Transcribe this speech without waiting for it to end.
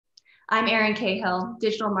I'm Erin Cahill,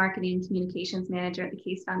 Digital Marketing and Communications Manager at the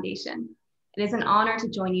Case Foundation. It is an honor to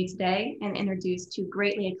join you today and introduce two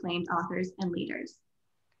greatly acclaimed authors and leaders.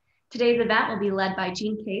 Today's event will be led by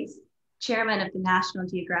Jean Case, Chairman of the National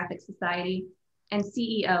Geographic Society and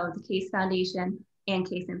CEO of the Case Foundation and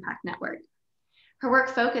Case Impact Network. Her work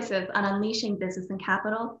focuses on unleashing business and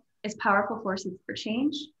capital as powerful forces for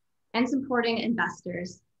change and supporting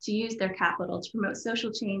investors to use their capital to promote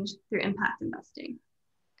social change through impact investing.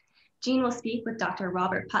 Jean will speak with Dr.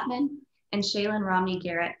 Robert Putnam and Shaylyn Romney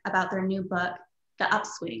Garrett about their new book, The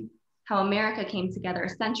Upswing, How America Came Together a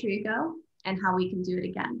Century Ago and How We Can Do It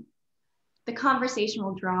Again. The conversation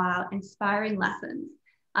will draw out inspiring lessons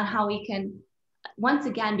on how we can once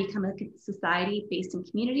again become a society based in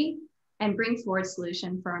community and bring forward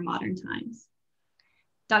solutions for our modern times.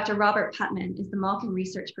 Dr. Robert Putnam is the Malkin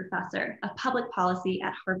Research Professor of Public Policy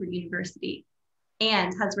at Harvard University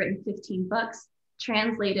and has written 15 books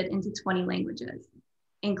translated into 20 languages,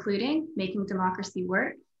 including Making Democracy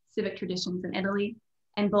Work, Civic Traditions in Italy,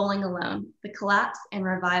 and Bowling Alone, The Collapse and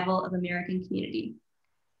Revival of American Community.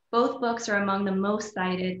 Both books are among the most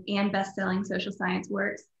cited and best-selling social science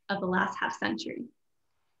works of the last half century.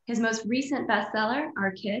 His most recent bestseller,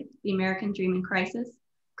 Our Kid, The American Dream in Crisis,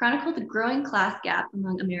 chronicled the growing class gap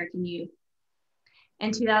among American youth.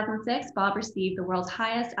 In 2006, Bob received the world's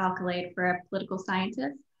highest accolade for a political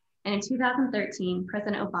scientist, and in 2013,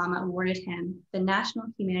 President Obama awarded him the National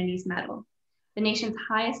Humanities Medal, the nation's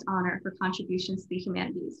highest honor for contributions to the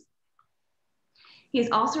humanities. He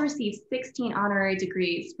has also received 16 honorary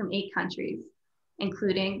degrees from 8 countries,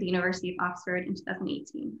 including the University of Oxford in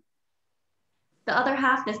 2018. The other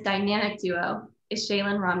half of this dynamic duo is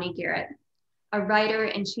Shaylyn Romney Garrett, a writer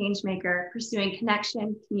and changemaker pursuing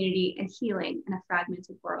connection, community, and healing in a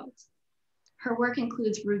fragmented world. Her work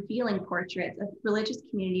includes revealing portraits of religious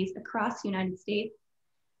communities across the United States.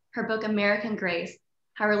 Her book, American Grace,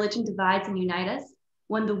 How Religion Divides and Unites Us,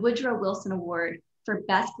 won the Woodrow Wilson Award for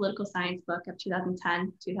Best Political Science Book of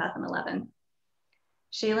 2010-2011.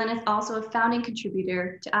 Shaylyn is also a founding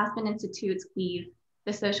contributor to Aspen Institute's Weave,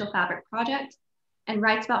 the Social Fabric Project, and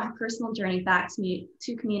writes about her personal journey back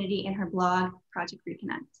to community in her blog, Project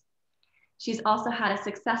Reconnect. She's also had a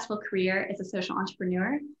successful career as a social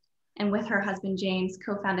entrepreneur, and with her husband, James,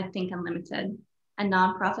 co-founded Think Unlimited, a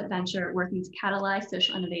nonprofit venture working to catalyze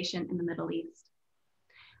social innovation in the Middle East.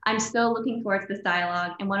 I'm so looking forward to this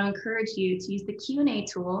dialogue and want to encourage you to use the Q&A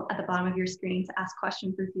tool at the bottom of your screen to ask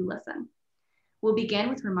questions as you listen. We'll begin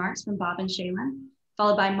with remarks from Bob and Shaylyn,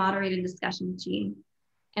 followed by moderated discussion with Jean,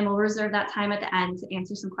 and we'll reserve that time at the end to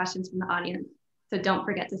answer some questions from the audience. So don't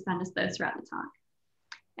forget to send us those throughout the talk.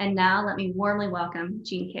 And now let me warmly welcome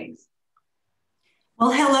Jean Case.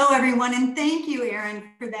 Well, hello, everyone, and thank you,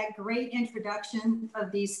 Erin, for that great introduction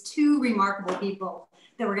of these two remarkable people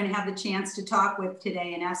that we're going to have the chance to talk with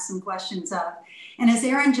today and ask some questions of. And as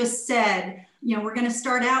Erin just said, we're going to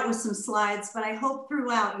start out with some slides, but I hope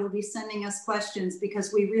throughout you'll be sending us questions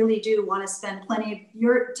because we really do want to spend plenty of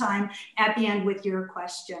your time at the end with your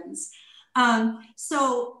questions.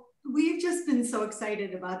 So we've just been so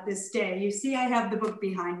excited about this day. You see, I have the book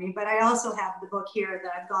behind me, but I also have the book here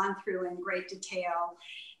that I've gone through in great detail.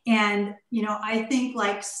 And, I think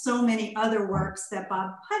like so many other works that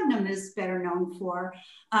Bob Putnam is better known for,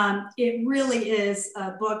 it really is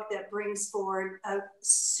a book that brings forward a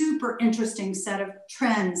super interesting set of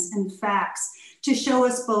trends and facts to show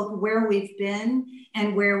us both where we've been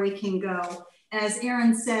and where we can go. As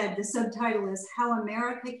Erin said, the subtitle is How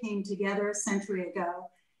America Came Together a Century Ago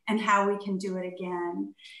and How We Can Do It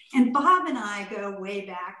Again. And Bob and I go way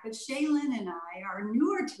back, but Shaylyn and I are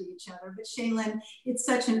newer to each other. But Shaylyn, it's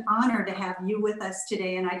such an honor to have you with us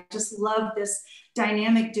today. And I just love this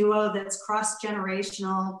dynamic duo that's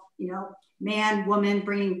cross-generational, man, woman,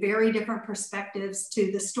 bringing very different perspectives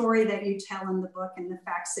to the story that you tell in the book and the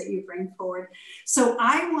facts that you bring forward. So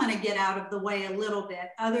I want to get out of the way a little bit,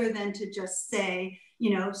 other than to just say,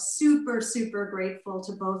 super, super grateful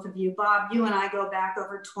to both of you. Bob, you and I go back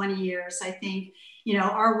over 20 years. I think,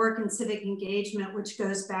 our work in civic engagement, which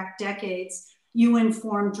goes back decades, you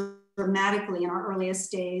informed dramatically in our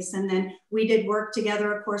earliest days. And then we did work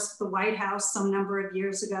together, of course, at the White House some number of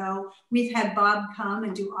years ago. We've had Bob come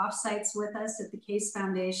and do offsites with us at the Case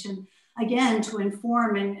Foundation, again, to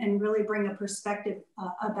inform and really bring a perspective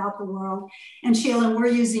about the world. And Shaylyn, we're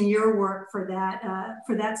using your work for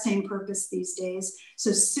that same purpose these days.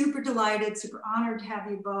 So super delighted, super honored to have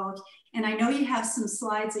you both. And I know you have some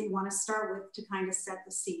slides that you want to start with to kind of set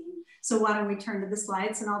the scene. So why don't we turn to the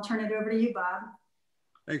slides and I'll turn it over to you, Bob.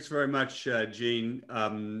 Thanks very much, Jean.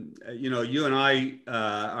 You and I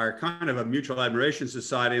are kind of a mutual admiration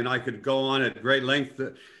society, and I could go on at great length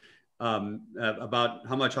about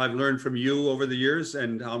how much I've learned from you over the years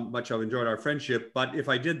and how much I've enjoyed our friendship. But if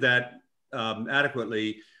I did that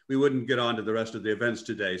adequately, we wouldn't get on to the rest of the events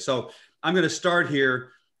today. So I'm going to start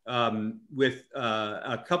here with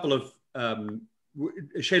a couple of,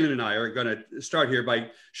 Shaylyn and I are going to start here by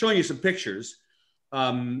showing you some pictures.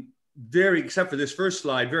 Except for this first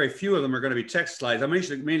slide, very few of them are going to be text slides. I'm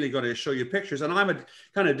mainly going to show you pictures, and I'm a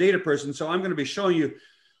kind of data person, so I'm going to be showing you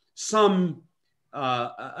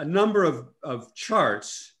a number of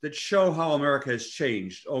charts that show how America has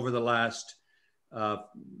changed over the last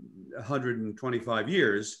 125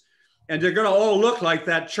 years. And they're going to all look like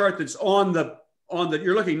that chart that's on the,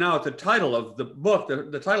 you're looking now at the title of the book,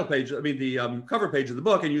 the title page, I mean, the cover page of the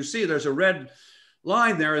book, and you see there's a red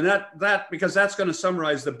line there, and that because that's going to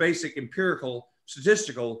summarize the basic empirical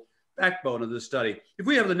statistical backbone of the study. If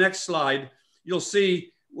we have the next slide, you'll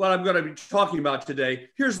see what I'm going to be talking about today.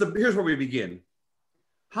 Here's where we begin.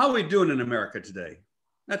 How are we doing in America today?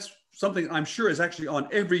 That's something I'm sure is actually on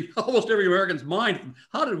almost every American's mind.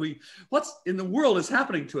 What in the world is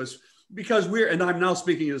happening to us? Because and I'm now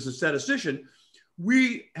speaking as a statistician,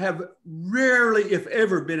 we have rarely, if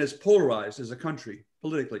ever, been as polarized as a country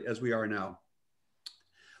politically as we are now.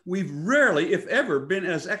 We've rarely, if ever, been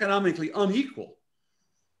as economically unequal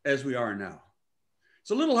as we are now. It's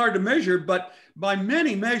a little hard to measure, but by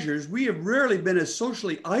many measures, we have rarely been as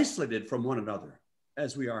socially isolated from one another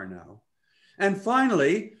as we are now. And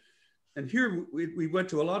finally, and here we went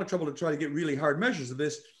to a lot of trouble to try to get really hard measures of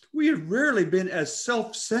this, we have rarely been as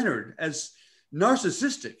self-centered, as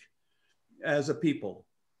narcissistic as a people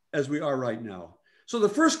as we are right now. So the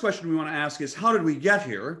first question we want to ask is, how did we get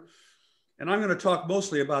here? And I'm going to talk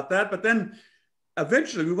mostly about that, but then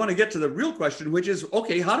eventually we want to get to the real question, which is,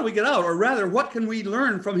 okay, how do we get out? Or rather, what can we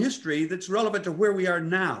learn from history that's relevant to where we are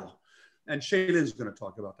now? And Shaylyn's going to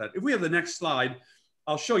talk about that. If we have the next slide,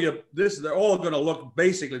 I'll show you this. They're all going to look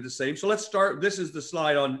basically the same. So let's start. This is the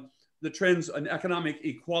slide on the trends on economic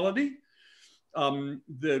equality.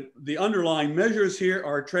 The underlying measures here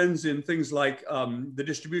are trends in things like the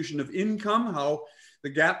distribution of income, how the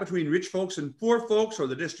gap between rich folks and poor folks, or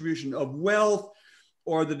the distribution of wealth,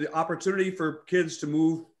 or the opportunity for kids to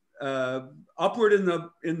move upward in the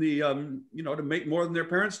to make more than their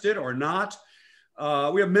parents did or not.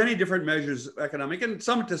 We have many different measures of economic, and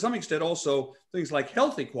to some extent also things like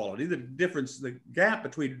health equality, the gap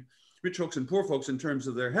between rich folks and poor folks in terms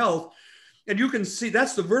of their health. And you can see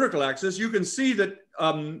that's the vertical axis. You can see that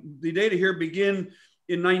the data here begin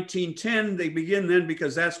in 1910. They begin then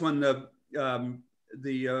because that's when the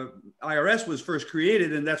IRS was first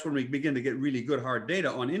created, and that's when we begin to get really good hard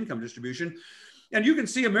data on income distribution. And you can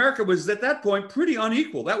see America was at that point pretty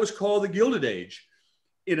unequal. That was called the Gilded Age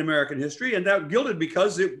in American history, and that gilded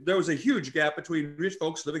because there was a huge gap between rich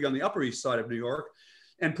folks living on the Upper East Side of New York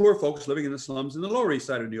and poor folks living in the slums in the Lower East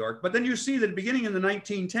Side of New York. But then you see that beginning in the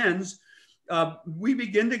 1910s, we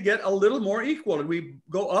begin to get a little more equal, and we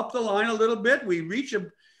go up the line a little bit. We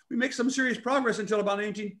make some serious progress until about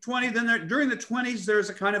 1920. Then during the 20s,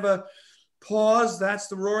 there's a kind of a pause. That's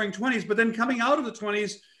the Roaring 20s. But then coming out of the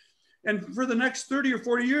 20s, and for the next 30 or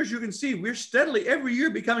 40 years, you can see we're steadily every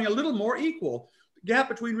year becoming a little more equal. The gap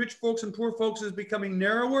between rich folks and poor folks is becoming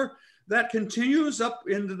narrower. That continues up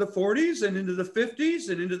into the 40s and into the 50s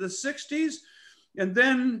and into the 60s. And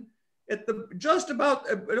then at you're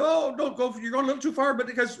going a little too far, but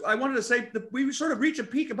because I wanted to say that we sort of reach a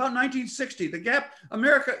peak about 1960. The gap,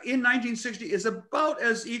 America in 1960 is about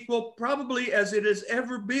as equal probably as it has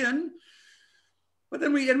ever been. But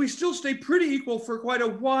then we still stay pretty equal for quite a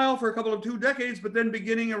while, for a couple of 2 decades, but then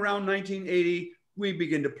beginning around 1980, we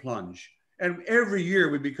begin to plunge. And every year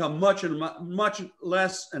we become much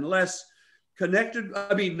less and less connected,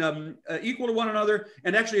 equal to one another.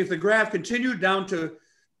 And actually, if the graph continued down to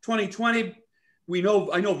 2020,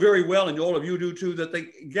 I know very well, and all of you do too, that the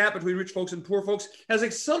gap between rich folks and poor folks has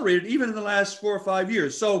accelerated even in the last 4 or 5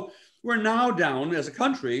 years. So we're now down as a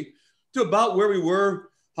country to about where we were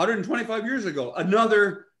 125 years ago,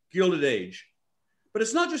 another Gilded Age. But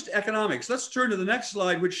it's not just economics. Let's turn to the next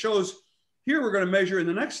slide, which shows, here we're going to measure in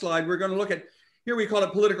the next slide, we're going to look at, here we call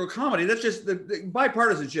it political comedy. That's just the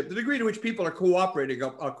bipartisanship, the degree to which people are cooperating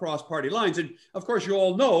across party lines. And of course, you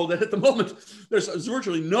all know that at the moment, there's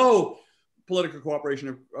virtually no political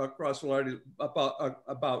cooperation across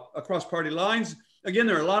party lines. Again,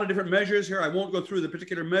 there are a lot of different measures here. I won't go through the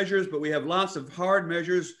particular measures, but we have lots of hard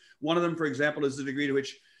measures. One of them, for example, is the degree to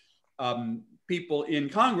which people in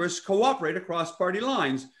Congress cooperate across party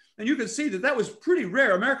lines. And you can see that that was pretty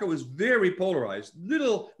rare. America was very polarized,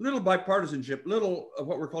 little bipartisanship, little of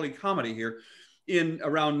what we're calling comedy here. in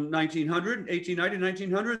around 1900, 1890,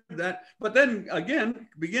 1900. But then again,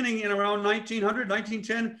 beginning in around 1900,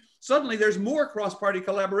 1910, suddenly there's more cross-party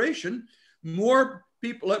collaboration, more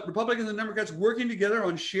people, Republicans and Democrats working together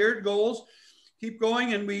on shared goals, keep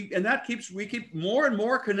going, and we keep more and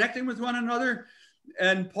more connecting with one another.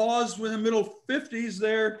 And pause with the middle 50s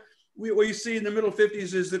there. What you see in the middle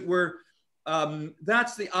 50s is that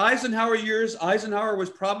that's the Eisenhower years. Eisenhower was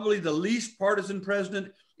probably the least partisan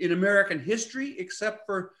president in American history, except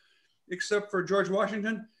for George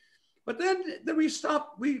Washington. But then we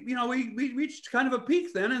stopped. We reached kind of a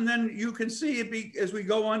peak then, and then you can see it as we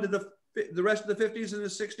go on to the rest of the 50s and the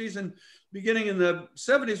 60s, and beginning in the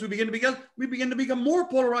 70s, we begin to become more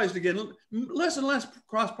polarized again, less and less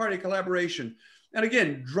cross-party collaboration, and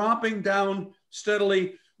again dropping down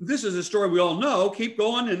steadily. This is a story we all know. Keep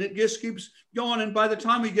going, and it just keeps going. And by the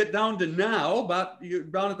time we get down to now,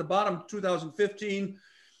 down at the bottom, 2015,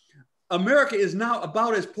 America is now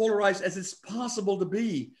about as polarized as it's possible to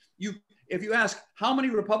be. If you ask how many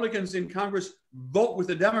Republicans in Congress vote with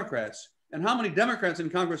the Democrats and how many Democrats in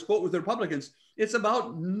Congress vote with the Republicans, it's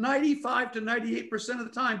about 95 to 98% of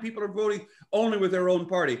the time people are voting only with their own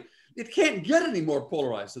party. It can't get any more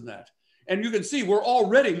polarized than that. And you can see we're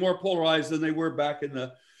already more polarized than they were back in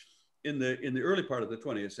the early part of the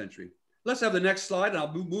 20th century. Let's have the next slide, and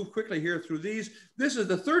I'll move quickly here through these. This is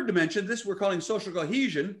the third dimension. This we're calling social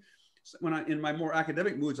cohesion. In my more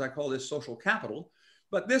academic moods, I call this social capital.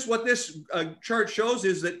 But what this chart shows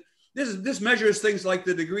is that this measures things like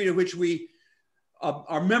the degree to which we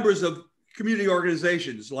are members of community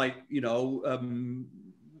organizations, like I don't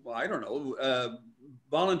know,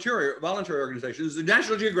 voluntary organizations. The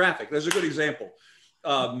National Geographic, there's a good example.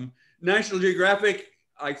 National Geographic,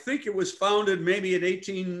 I think it was founded maybe in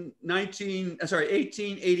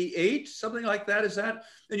 1888, something like that. Is that?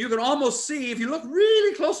 And you can almost see, if you look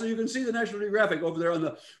really closely, you can see the National Geographic over there on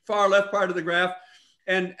the far left part of the graph.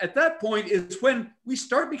 And at that point is when we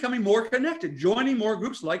start becoming more connected, joining more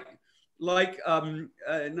groups like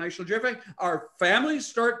National Geographic. Our families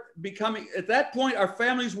start becoming, at that point, our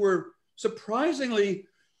families were surprisingly,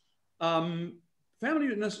 the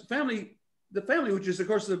family, which is of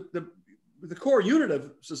course the core unit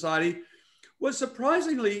of society, was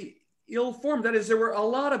surprisingly ill-formed. That is, there were a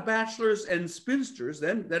lot of bachelors and spinsters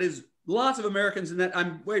then. That is, lots of Americans in that.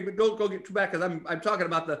 But don't go get too back, because I'm talking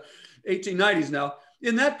about the 1890s now.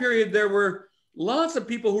 In that period, there were lots of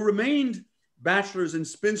people who remained bachelors and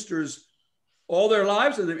spinsters all their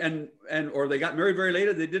lives, or they got married very late,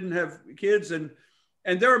 and they didn't have kids, and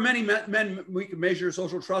there are many men. We can measure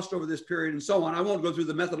social trust over this period and so on. I won't go through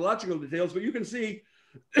the methodological details, but you can see,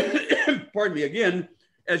 pardon me again,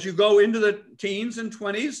 as you go into the teens and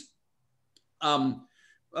 20s,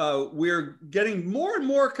 we're getting more and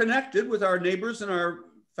more connected with our neighbors and our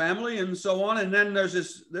family and so on. And then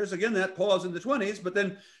there's again that pause in the 20s, but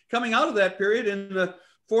then coming out of that period in the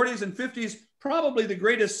 40s and 50s, probably the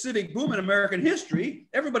greatest civic boom in American history.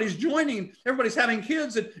 Everybody's joining, everybody's having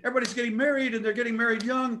kids, and everybody's getting married, and they're getting married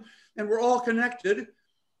young, and we're all connected.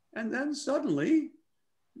 And then suddenly,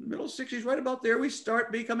 in the middle 60s, right about there, we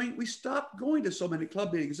stopped going to so many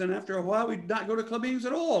club meetings. And after a while, we'd not go to club meetings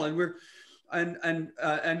at all. And we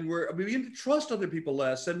begin to trust other people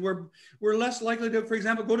less. And we're less likely to, for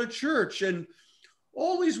example, go to church, and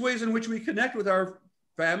all these ways in which we connect with our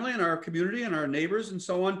family and our community and our neighbors and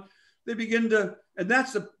so on. They begin to, and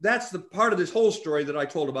that's the part of this whole story that I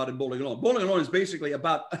told about in Bowling Alone. Bowling Alone is basically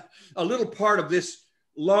about a little part of this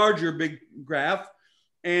larger big graph.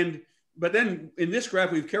 But then in this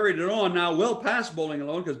graph, we've carried it on now well past Bowling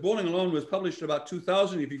Alone, because Bowling Alone was published about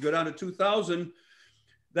 2000. If you go down to 2000,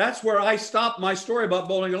 that's where I stopped my story about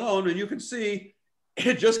Bowling Alone. And you can see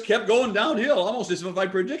it just kept going downhill, almost as if I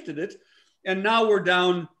predicted it. And now we're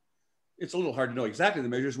down. It's a little hard to know exactly the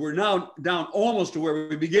measures. We're now down almost to where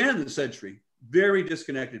we began the century. Very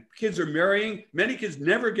disconnected. Kids are marrying. Many kids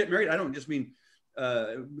never get married. I don't just mean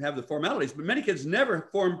have the formalities, but many kids never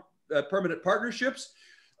form permanent partnerships.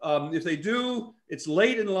 If they do, it's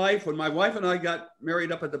late in life. When my wife and I got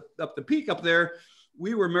married up at the peak up there,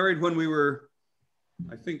 we were married when we were,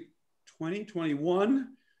 I think, 20, 21.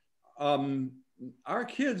 Our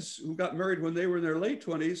kids who got married when they were in their late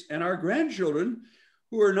 20s, and our grandchildren,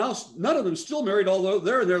 who are now, none of them still married, although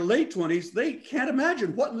they're in their late 20s, they can't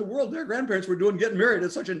imagine what in the world their grandparents were doing getting married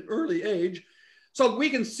at such an early age. So we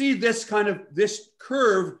can see this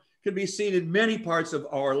curve can be seen in many parts of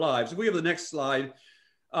our lives. If we have the next slide.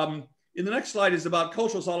 In the next slide is about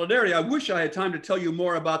cultural solidarity. I wish I had time to tell you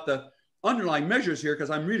more about the underlying measures here, because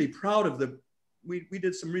I'm really proud of we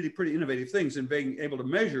did some really pretty innovative things in being able to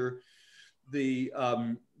measure the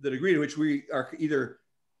degree to which we are either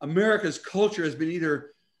America's culture has been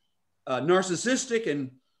either narcissistic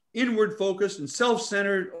and inward focused and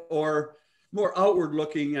self-centered, or more outward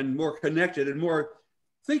looking and more connected and more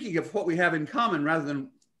thinking of what we have in common rather than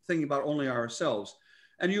thinking about only ourselves.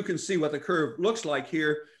 And you can see what the curve looks like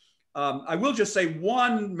here. I will just say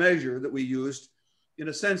one measure that we used, in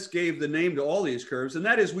a sense, gave the name to all these curves. And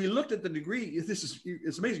that is, we looked at the degree,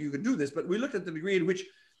 it's amazing you can do this, but we looked at the degree in which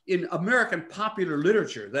in American popular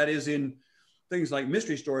literature, that is in things like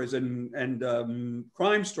mystery stories and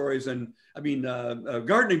crime stories and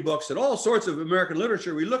gardening books and all sorts of American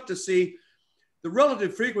literature, we looked to see the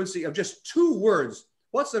relative frequency of just two words.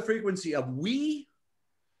 What's the frequency of we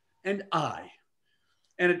and I?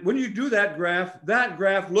 And when you do that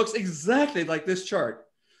graph looks exactly like this chart.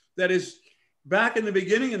 That is, back in the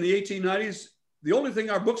beginning in the 1890s, the only thing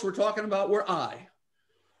our books were talking about were I.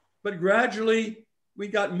 But gradually, we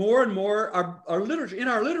got more and more our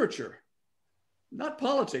literature, not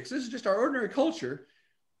politics. This is just our ordinary culture.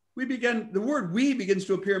 The word we begins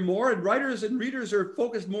to appear more, and writers and readers are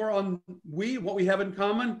focused more on we, what we have in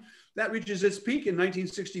common. That reaches its peak in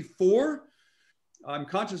 1964. I'm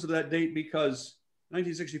conscious of that date because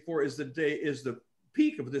 1964 is the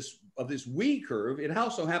peak of this we curve. It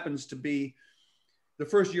also happens to be the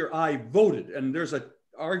first year I voted, and there's an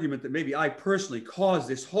argument that maybe I personally caused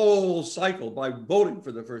this whole cycle by voting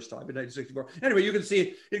for the first time in 1964. Anyway, you can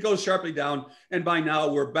see it goes sharply down, and by now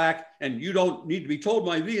we're back, and you don't need to be told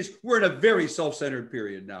by these. We're in a very self-centered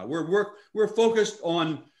period now. We're focused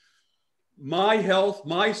on my health,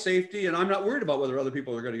 my safety, and I'm not worried about whether other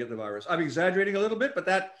people are going to get the virus. I'm exaggerating a little bit, but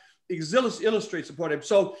that illustrates the point.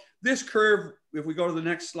 So this curve, if we go to the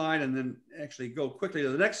next slide and then actually go quickly to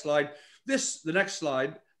the next slide, this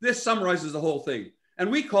summarizes the whole thing. And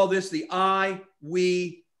we call this the I,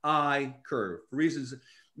 we, I curve for reasons,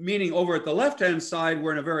 meaning over at the left-hand side,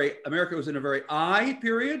 America was in a very I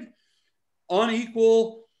period,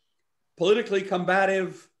 unequal, politically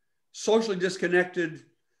combative, socially disconnected,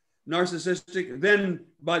 narcissistic. Then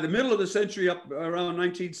by the middle of the century, up around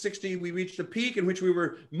 1960, we reached a peak in which we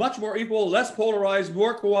were much more equal, less polarized,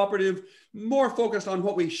 more cooperative, more focused on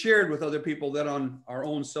what we shared with other people than on our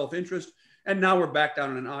own self-interest. And now we're back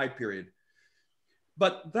down in an I period.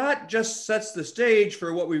 But that just sets the stage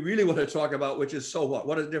for what we really want to talk about, which is so what?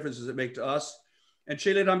 What difference does it make to us? And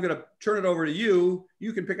Shaylyn, I'm going to turn it over to you.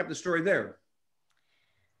 You can pick up the story there.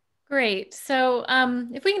 Great. So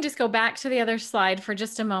if we can just go back to the other slide for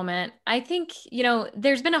just a moment, I think,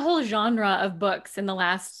 there's been a whole genre of books in the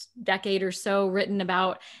last decade or so written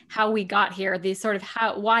about how we got here, the sort of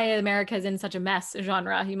why America is in such a mess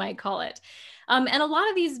genre, you might call it. And a lot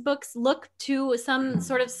of these books look to some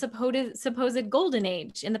sort of supposed golden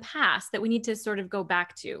age in the past that we need to sort of go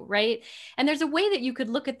back to, right? And there's a way that you could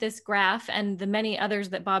look at this graph and the many others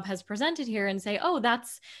that Bob has presented here and say, oh,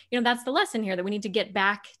 that's the lesson here, that we need to get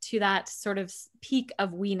back to that sort of peak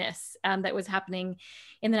of we-ness that was happening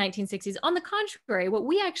in the 1960s. On the contrary, what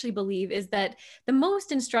we actually believe is that the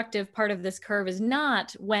most instructive part of this curve is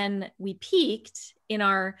not when we peaked in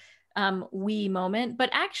our we moment, but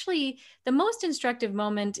actually the most instructive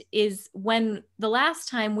moment is when the last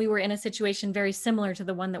time we were in a situation very similar to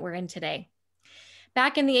the one that we're in today.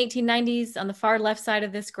 Back in the 1890s, on the far left side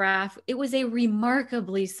of this graph, it was a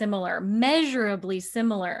remarkably similar, measurably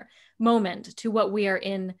similar moment to what we are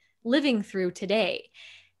living through today.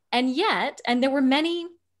 And there were many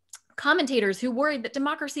commentators who worried that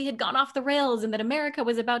democracy had gone off the rails and that America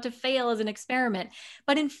was about to fail as an experiment.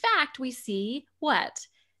 But in fact, we see what?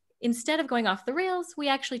 Instead of going off the rails, we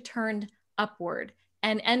actually turned upward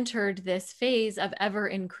and entered this phase of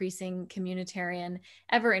ever-increasing communitarian,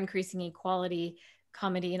 ever-increasing equality,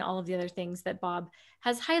 comedy, and all of the other things that Bob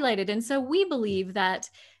has highlighted. And so we believe that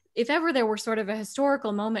if ever there were sort of a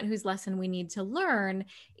historical moment whose lesson we need to learn,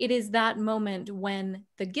 it is that moment when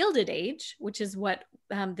the Gilded Age, which is what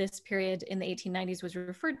this period in the 1890s was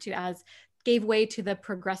referred to as, gave way to the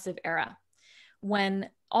Progressive Era, when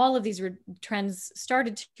all of these trends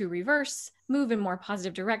started to reverse, move in more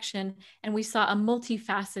positive direction, and we saw a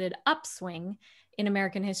multifaceted upswing in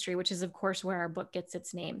American history, which is of course where our book gets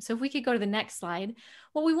its name. So if we could go to the next slide,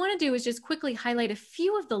 what we want to do is just quickly highlight a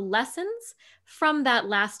few of the lessons from that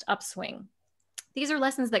last upswing. These are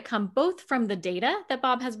lessons that come both from the data that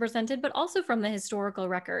Bob has presented, but also from the historical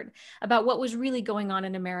record about what was really going on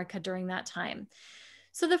in America during that time.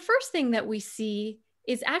 So the first thing that we see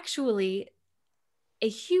is actually a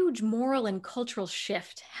huge moral and cultural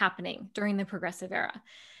shift happening during the Progressive Era.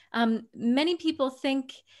 Many people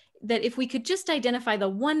think that if we could just identify the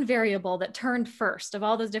one variable that turned first of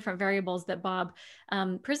all those different variables that Bob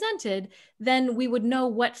presented, then we would know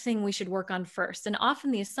what thing we should work on first. And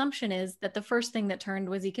often the assumption is that the first thing that turned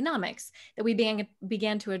was economics, that we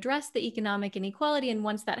began to address the economic inequality. And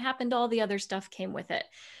once that happened, all the other stuff came with it.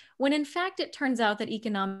 When in fact, it turns out that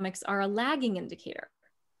economics are a lagging indicator,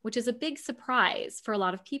 which is a big surprise for a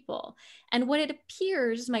lot of people. And what it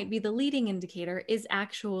appears might be the leading indicator is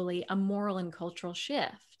actually a moral and cultural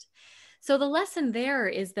shift. So the lesson there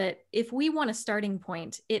is that if we want a starting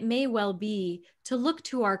point, it may well be to look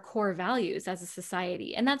to our core values as a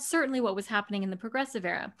society. And that's certainly what was happening in the progressive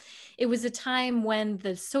era. It was a time when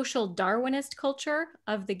the social Darwinist culture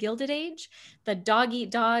of the Gilded Age, the dog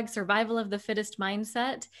eat dog, survival of the fittest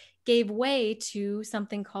mindset, gave way to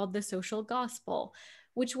something called the social gospel,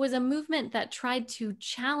 which was a movement that tried to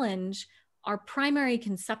challenge our primary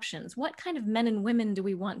conceptions. What kind of men and women do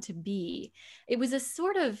we want to be? It was a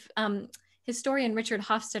sort of, historian Richard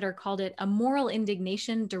Hofstadter called it a moral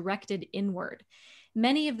indignation directed inward.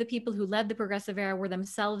 Many of the people who led the progressive era were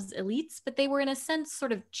themselves elites, but they were in a sense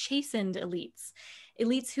sort of chastened elites,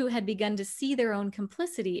 elites who had begun to see their own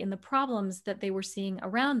complicity in the problems that they were seeing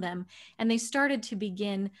around them. And they started to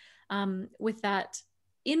begin with that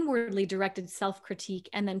inwardly directed self-critique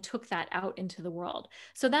and then took that out into the world.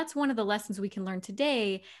 So that's one of the lessons we can learn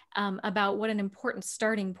today about what an important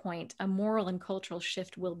starting point a moral and cultural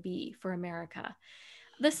shift will be for America.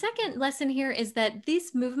 The second lesson here is that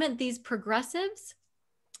this movement, these progressives,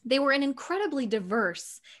 they were an incredibly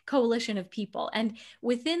diverse coalition of people. And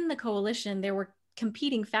within the coalition, there were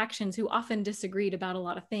competing factions who often disagreed about a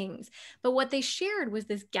lot of things. But what they shared was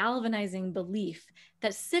this galvanizing belief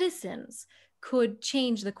that citizens could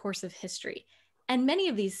change the course of history. And many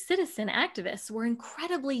of these citizen activists were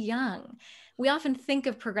incredibly young. We often think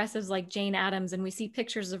of progressives like Jane Addams, and we see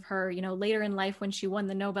pictures of her, later in life when she won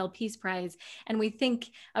the Nobel Peace Prize. And we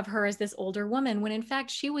think of her as this older woman, when in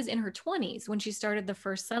fact she was in her 20s when she started the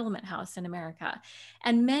first settlement house in America.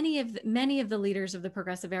 And many of the leaders of the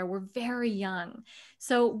progressive era were very young.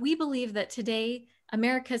 So we believe that today,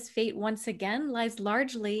 America's fate once again lies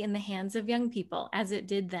largely in the hands of young people, as it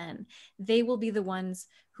did then. They will be the ones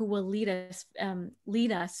who will lead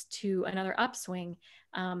us to another upswing.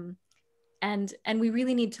 And we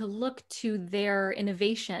really need to look to their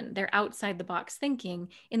innovation, their outside the box thinking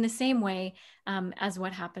in the same way as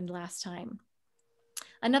what happened last time.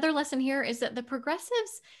 Another lesson here is that the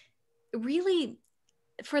progressives really,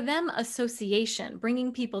 for them, association,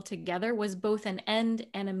 bringing people together, was both an end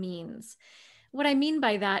and a means. What I mean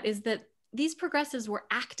by that is that these progressives were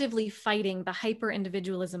actively fighting the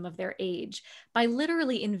hyper-individualism of their age by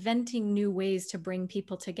literally inventing new ways to bring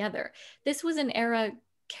people together. This was an era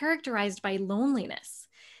characterized by loneliness.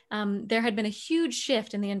 There had been a huge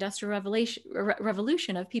shift in the Industrial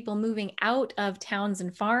Revolution of people moving out of towns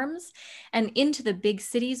and farms and into the big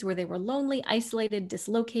cities where they were lonely, isolated,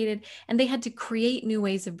 dislocated, and they had to create new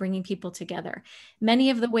ways of bringing people together. Many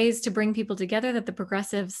of the ways to bring people together that the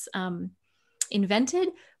progressives invented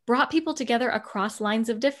brought people together across lines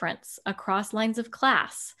of difference, across lines of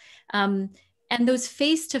class. And those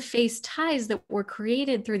face-to-face ties that were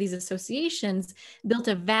created through these associations built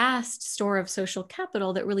a vast store of social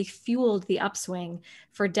capital that really fueled the upswing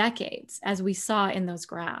for decades, as we saw in those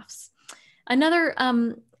graphs. Another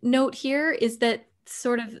note here is that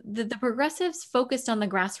sort of the progressives focused on the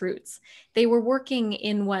grassroots. They were working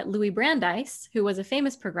in what Louis Brandeis, who was a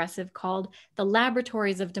famous progressive, called the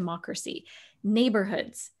laboratories of democracy: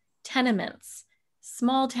 neighborhoods, tenements,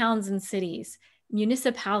 small towns and cities,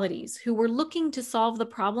 municipalities, who were looking to solve the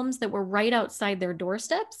problems that were right outside their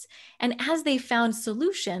doorsteps. And as they found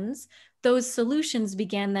solutions, those solutions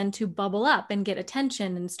began then to bubble up and get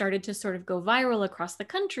attention and started to sort of go viral across the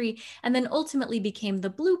country, and then ultimately became the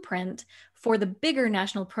blueprint for the bigger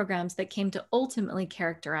national programs that came to ultimately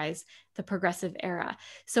characterize the progressive era.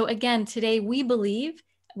 So again, today we believe,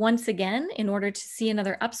 once again, in order to see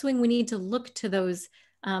another upswing, we need to look to those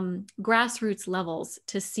grassroots levels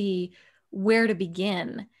to see where to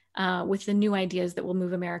begin with the new ideas that will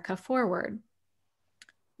move America forward.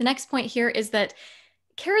 The next point here is that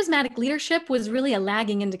charismatic leadership was really a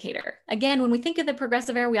lagging indicator. Again, when we think of the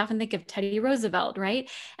progressive era, we often think of Teddy Roosevelt, right?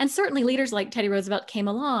 And certainly leaders like Teddy Roosevelt came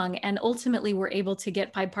along and ultimately were able to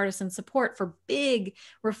get bipartisan support for big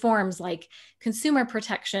reforms like consumer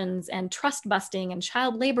protections and trust busting and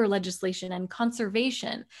child labor legislation and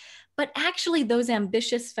conservation. But actually those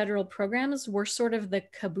ambitious federal programs were sort of the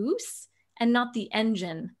caboose and not the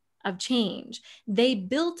engine of change. They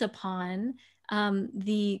built upon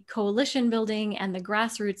the coalition building and the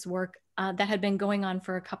grassroots work that had been going on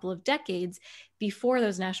for a couple of decades before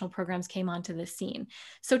those national programs came onto the scene.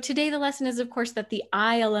 So today the lesson is, of course, that the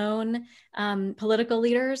I alone political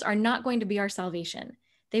leaders are not going to be our salvation.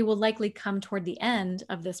 They will likely come toward the end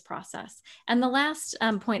of this process. And the last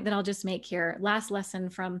point that I'll just make here, last lesson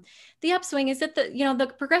from the Upswing, is that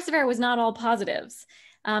the progressive era was not all positives.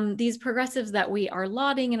 These progressives that we are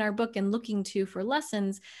lauding in our book and looking to for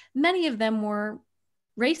lessons, many of them were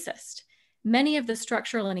racist. Many of the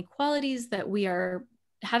structural inequalities that we are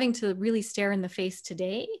having to really stare in the face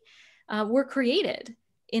today were created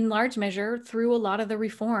in large measure through a lot of the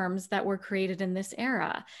reforms that were created in this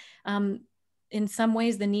era. In some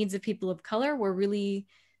ways, the needs of people of color were really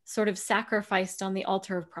sort of sacrificed on the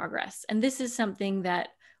altar of progress. And this is something that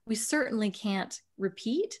we certainly can't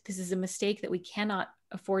repeat. This is a mistake that we cannot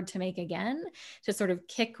afford to make again, to sort of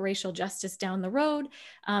kick racial justice down the road.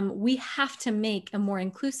 We have to make a more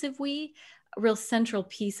inclusive we a real central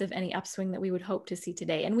piece of any upswing that we would hope to see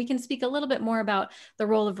today. And we can speak a little bit more about the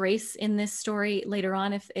role of race in this story later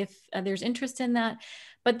on if there's interest in that.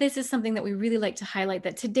 But this is something that we really like to highlight,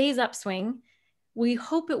 that today's upswing, we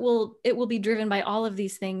hope it will be driven by all of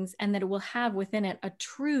these things, and that it will have within it a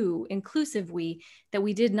true inclusive we that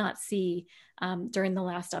we did not see during the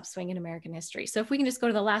last upswing in American history. So if we can just go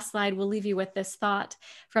to the last slide, we'll leave you with this thought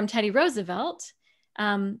from Teddy Roosevelt.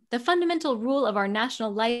 The fundamental rule of our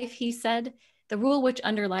national life, he said, the rule which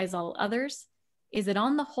underlies all others, is that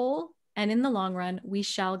on the whole and in the long run, we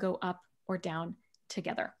shall go up or down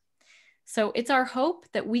together. So it's our hope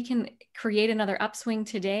that we can create another upswing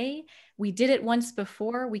today. We did it once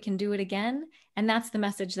before, we can do it again. And that's the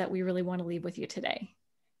message that we really want to leave with you today.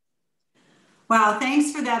 Wow,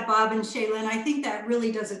 thanks for that, Bob and Shaylyn. I think that really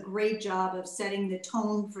does a great job of setting the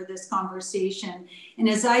tone for this conversation. And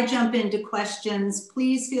as I jump into questions,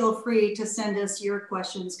 please feel free to send us your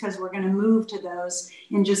questions, because we're going to move to those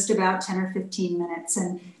in just about 10 or 15 minutes.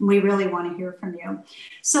 And we really want to hear from you.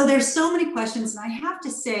 So there's so many questions. And I have to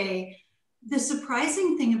say, the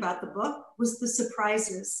surprising thing about the book was the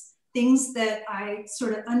surprises, things that I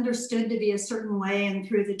sort of understood to be a certain way, and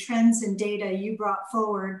through the trends and data you brought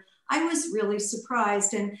forward, I was really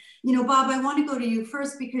surprised. And, you know, Bob, I want to go to you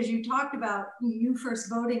first, because you talked about you first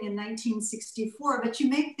voting in 1964, but you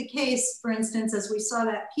make the case, for instance, as we saw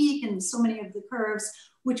that peak in so many of the curves,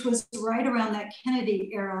 which was right around that Kennedy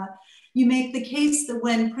era, you make the case that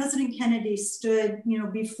when President Kennedy stood, you know,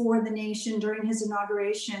 before the nation during his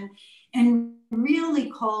inauguration and really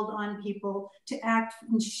called on people to act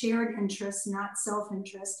in shared interests, not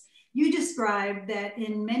self-interest, you described that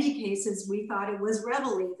in many cases, we thought it was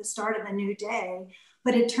reveille, the start of a new day,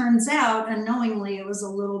 but it turns out unknowingly it was a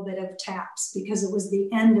little bit of taps, because it was the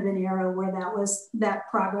end of an era where that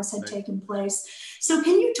progress had taken place. So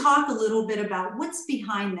can you talk a little bit about what's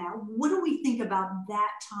behind that? What do we think about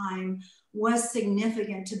that time was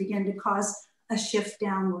significant to begin to cause a shift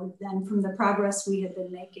downward then from the progress we had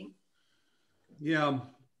been making? Yeah.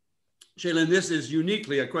 Shaylyn, this is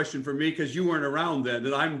uniquely a question for me, because you weren't around then,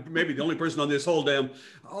 and I'm maybe the only person on this whole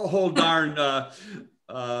darn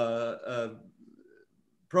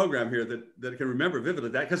program here that can remember vividly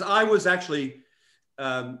that, because I was actually,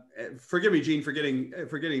 forgive me, Gene, for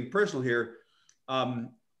getting personal here. I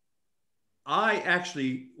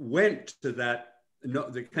actually went to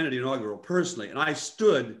the Kennedy inaugural personally, and I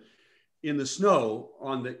stood in the snow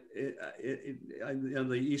on the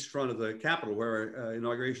east front of the Capitol, where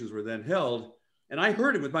inaugurations were then held. And I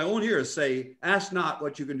heard him with my own ears say, ask not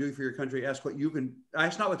what you can do for your country, ask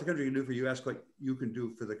not what the country can do for you, ask what you can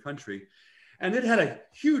do for the country. And it had a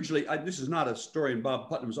hugely, this is not a story in Bob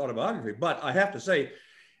Putnam's autobiography, but I have to say,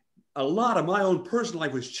 a lot of my own personal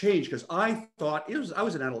life was changed, because I thought, I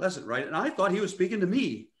was an adolescent, right? And I thought he was speaking to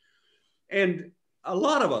me. And a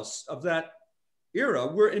lot of us of that era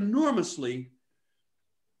were enormously,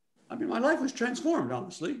 my life was transformed,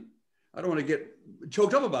 honestly. I don't want to get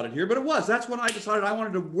choked up about it here, but it was. That's when I decided I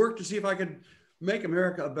wanted to work to see if I could make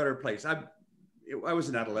America a better place. I was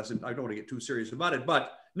an adolescent. I don't want to get too serious about it,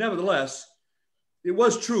 but nevertheless, it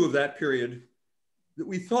was true of that period that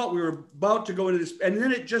we thought we were about to go into this, and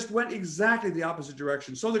then it just went exactly the opposite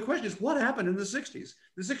direction. So the question is, what happened in the 60s?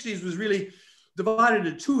 The 60s was really divided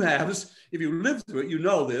into two halves. If you lived through it, you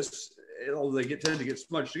know this, although they tend to get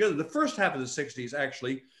smudged together. The first half of the 60s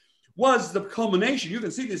actually was the culmination. You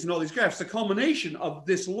can see this in all these graphs, the culmination of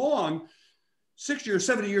this long 60 or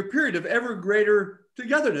 70 year period of ever greater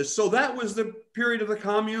togetherness. So that was the period of the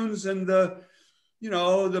communes and the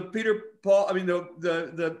Peter Paul,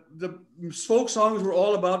 the folk songs were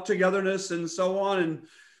all about togetherness and so on.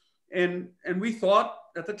 And we thought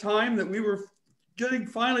at the time that we were getting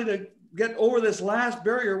finally to get over this last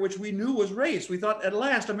barrier, which we knew was race. We thought at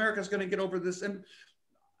last America's going to get over this. And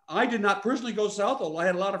I did not personally go south, although I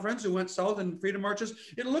had a lot of friends who went south in freedom marches.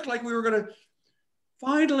 It looked like we were going to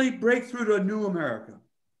finally break through to a new America.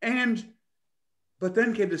 But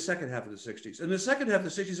then came the second half of the 60s. And the second half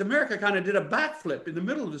of the 60s, America kind of did a backflip in the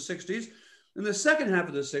middle of the 60s. And the second half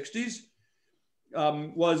of the 60s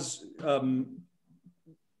was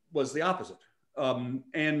the opposite.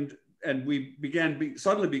 And we began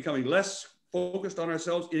suddenly becoming less focused on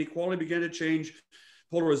ourselves. Inequality began to change.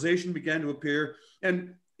 Polarization began to appear.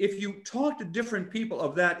 And if you talk to different people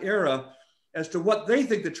of that era as to what they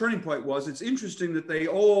think the turning point was, it's interesting that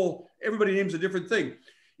everybody names a different thing.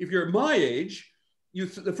 If you're my age,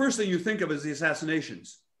 the first thing you think of is the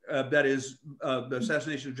assassinations. That is the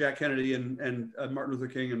assassination of Jack Kennedy and Martin Luther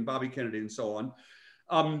King and Bobby Kennedy and so on.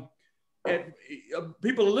 And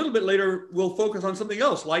people a little bit later will focus on something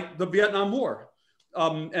else, like the Vietnam War.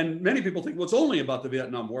 And many people think, well, it's only about the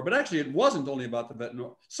Vietnam War, but actually it wasn't only about the Vietnam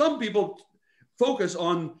War. Some people focus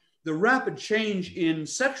on the rapid change in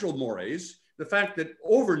sexual mores, the fact that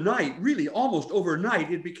overnight, really almost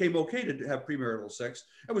overnight, it became okay to have premarital sex.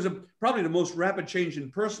 It was probably the most rapid change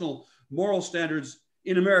in personal moral standards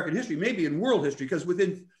in American history, maybe in world history, because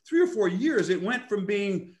within 3 or 4 years, it went from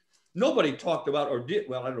being nobody talked about or did,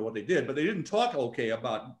 well, I don't know what they did, but they didn't talk okay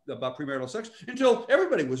about premarital sex until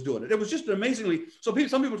everybody was doing it. It was just amazingly, some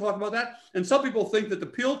people talk about that, and some people think that the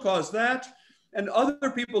pill caused that, and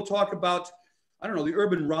other people talk about, I don't know, the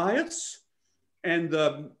urban riots and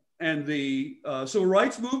the civil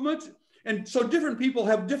rights movement. And so different people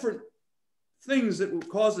have different things that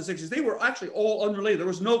caused the 60s. They were actually all unrelated. There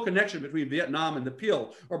was no connection between Vietnam and the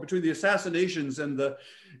pill, or between the assassinations and the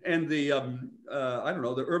I don't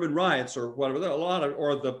know, the urban riots or whatever. There are a lot of,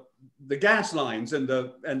 or the gas lines and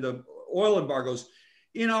the oil embargoes.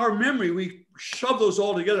 In our memory, we shove those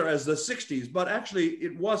all together as the 60s, but actually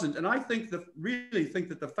it wasn't. And I really think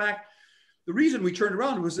that the reason we turned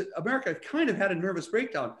around was that America kind of had a nervous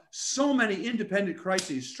breakdown. So many independent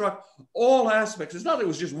crises struck all aspects. It's not that it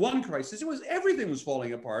was just one crisis, everything was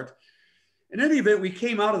falling apart. In any event, we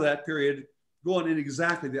came out of that period going in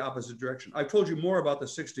exactly the opposite direction. I've told you more about the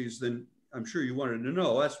 60s than I'm sure you wanted to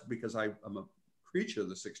know. That's because I'm a creature of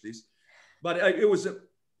the 60s. But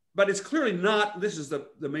but it's clearly not, this is the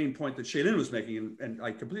main point that Shaylyn was making, and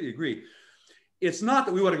I completely agree. It's not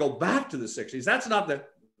that we want to go back to the 60s. That's not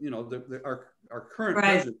our current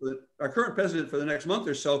president. Our current president for the next month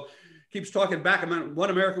or so keeps talking back about when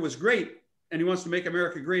America was great, and he wants to make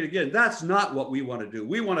America great again. That's not what we want to do.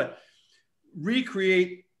 We want to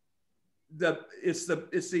recreate it's the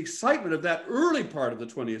excitement of that early part of the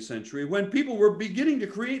 20th century when people were beginning to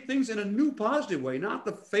create things in a new positive way, not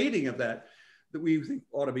the fading of that we think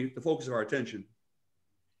ought to be the focus of our attention.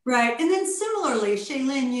 Right. And then similarly,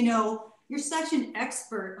 Shaylyn, you're such an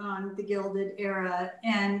expert on the Gilded Era.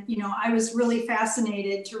 And, I was really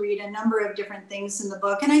fascinated to read a number of different things in the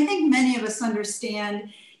book. And I think many of us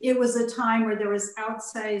understand it was a time where there was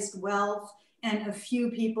outsized wealth and a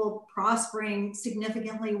few people prospering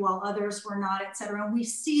significantly while others were not, et cetera. And we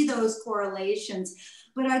see those correlations.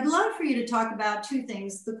 But I'd love for you to talk about two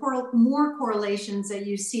things, more correlations that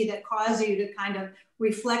you see that cause you to kind of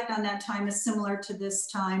reflect on that time as similar to this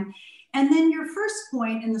time. And then your first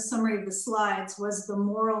point in the summary of the slides was the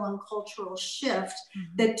moral and cultural shift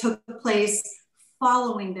that took place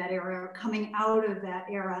following that era, coming out of that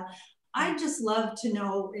era. I'd just love to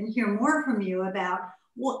know and hear more from you about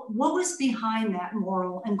what was behind that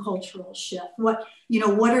moral and cultural shift. What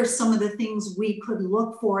are some of the things we could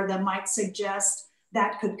look for that might suggest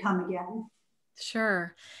that could come again?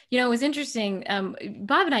 Sure. It was interesting.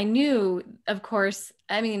 Bob and I knew, of course,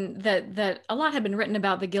 that a lot had been written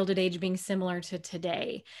about the Gilded Age being similar to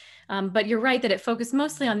today. But you're right that it focused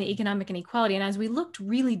mostly on the economic inequality. And as we looked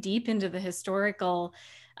really deep into the historical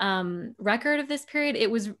record of this period,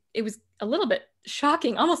 it was a little bit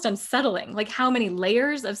shocking, almost unsettling, like how many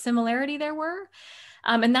layers of similarity there were.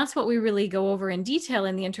 And that's what we really go over in detail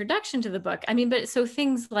in the introduction to the book. But so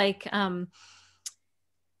things like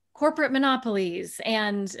corporate monopolies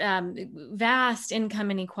and vast income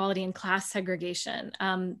inequality and class segregation,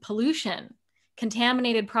 pollution,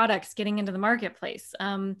 contaminated products getting into the marketplace,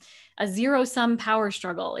 a zero-sum power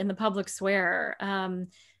struggle in the public square,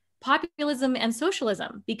 populism and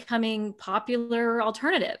socialism becoming popular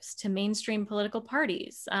alternatives to mainstream political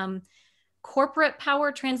parties, corporate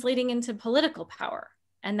power translating into political power,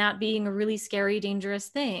 and that being a really scary, dangerous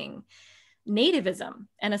thing, nativism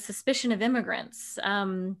and a suspicion of immigrants,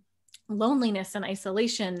 loneliness and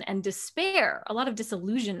isolation and despair, a lot of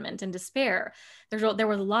disillusionment and despair. There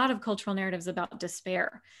were a lot of cultural narratives about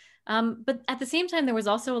despair. But at the same time, there was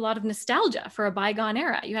also a lot of nostalgia for a bygone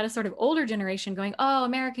era. You had a sort of older generation going, oh,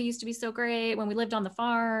 America used to be so great when we lived on the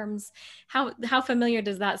farms. How familiar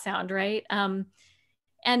does that sound, right?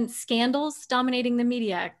 And scandals dominating the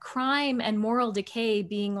media, crime and moral decay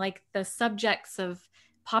being like the subjects of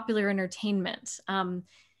popular entertainment,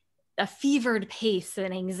 a fevered pace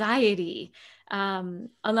and anxiety, and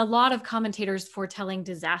a lot of commentators foretelling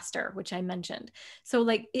disaster, which I mentioned. So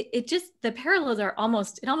like it just, the parallels are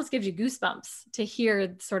almost, it almost gives you goosebumps to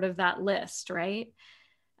hear sort of that list, right?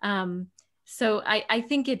 So I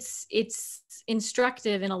think it's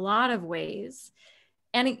instructive in a lot of ways.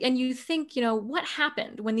 And you think, you know, what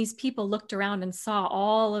happened when these people looked around and saw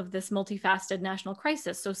all of this multifaceted national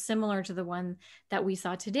crisis, so similar to the one that we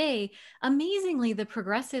saw today? Amazingly, the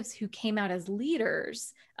progressives who came out as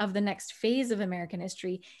leaders of the next phase of American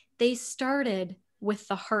history, they started with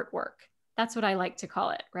the heart work. That's what I like to call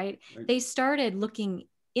it, right? They started looking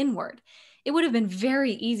inward. It would have been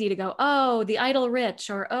very easy to go, oh, the idle rich,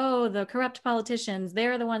 or oh, the corrupt politicians,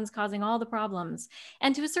 they're the ones causing all the problems.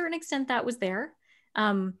 And to a certain extent, that was there.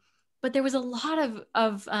 But there was a lot of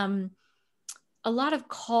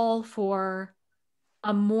call for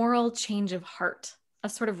a moral change of heart, a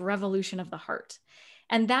sort of revolution of the heart.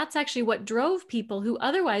 And that's actually what drove people who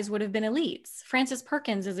otherwise would have been elites. Frances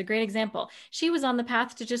Perkins is a great example. She was on the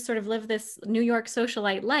path to just sort of live this New York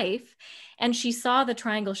socialite life. And she saw the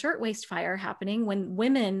Triangle Shirtwaist Fire happening when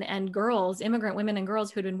women and girls, immigrant women and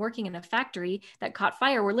girls who had been working in a factory that caught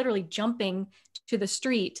fire, were literally jumping to the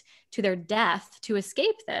street to their death to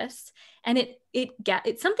escape this. And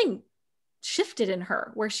something shifted in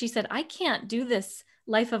her where she said, I can't do this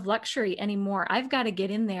life of luxury anymore. I've got to get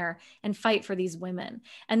in there and fight for these women.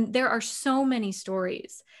 And there are so many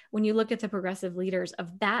stories when you look at the progressive leaders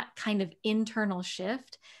of that kind of internal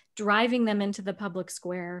shift, driving them into the public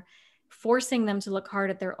square, forcing them to look hard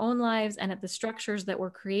at their own lives and at the structures that were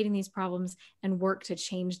creating these problems and work to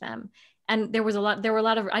change them. And there were a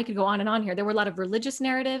lot of, I could go on and on here. There were a lot of religious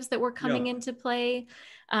narratives that were coming into play,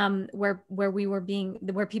 where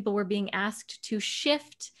people were being asked to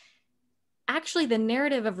shift. Actually, the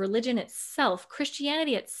narrative of religion itself,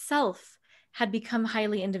 Christianity itself, had become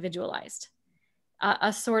highly individualized.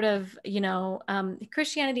 A sort of,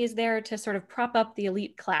 Christianity is there to sort of prop up the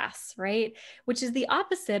elite class, right? Which is the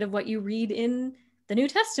opposite of what you read in the New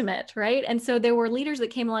Testament, right? And so there were leaders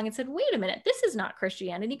that came along and said, wait a minute, this is not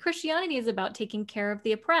Christianity. Christianity is about taking care of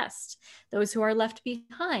the oppressed, those who are left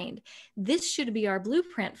behind. This should be our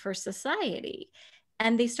blueprint for society.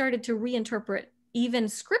 And they started to reinterpret even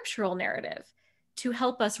scriptural narrative to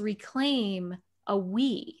help us reclaim a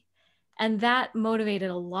we. And that motivated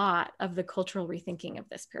a lot of the cultural rethinking of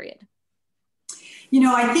this period.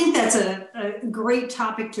 I think that's a great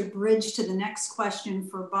topic to bridge to the next question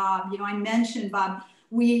for Bob. I mentioned, Bob,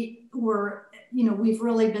 we've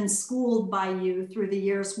really been schooled by you through the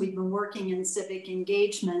years we've been working in civic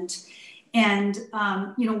engagement. And,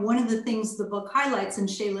 one of the things the book highlights, and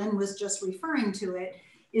Shaylyn was just referring to it,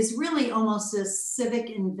 is really almost a civic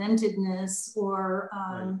inventiveness, or,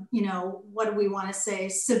 what do we want to say,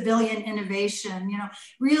 civilian innovation,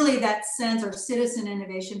 really that sense, or citizen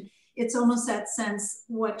innovation. It's almost that sense,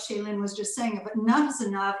 what Shaylyn was just saying, but enough is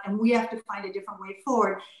enough, and we have to find a different way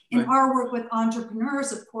forward. In our work with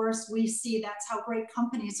entrepreneurs, of course, we see that's how great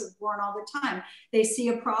companies are born all the time. They see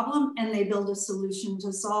a problem and they build a solution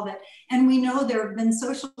to solve it. And we know there have been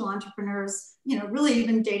social entrepreneurs, really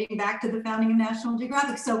even dating back to the founding of National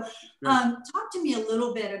Geographic. So talk to me a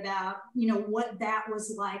little bit about, what that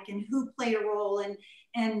was like and who played a role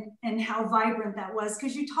and how vibrant that was,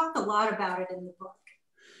 because you talk a lot about it in the book.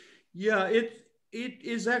 Yeah, it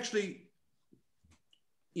is actually,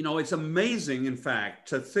 it's amazing, in fact,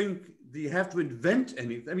 to think that you have to invent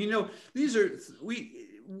anything. I mean,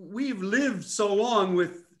 we've lived so long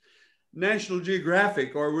with National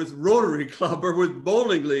Geographic or with Rotary Club or with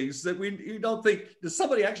bowling leagues that you don't think, does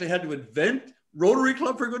somebody actually had to invent Rotary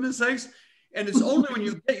Club, for goodness sakes? And it's only when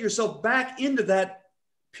you get yourself back into that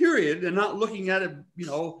period and not looking at it,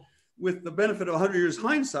 with the benefit of 100 years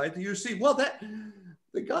hindsight, that you see, well,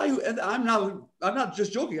 the guy who, and I'm not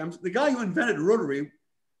just joking, the guy who invented Rotary,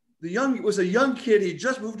 was a young kid. He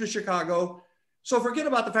just moved to Chicago. So forget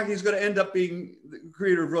about the fact he's going to end up being the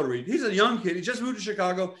creator of Rotary. He's a young kid. He just moved to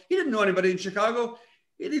Chicago. He didn't know anybody in Chicago.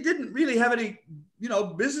 He didn't really have any,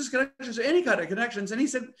 business connections or any kind of connections. And he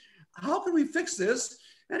said, how can we fix this?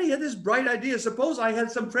 And he had this bright idea. Suppose I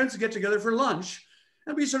had some friends get together for lunch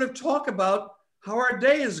and we sort of talk about how our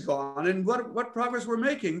day has gone and what progress we're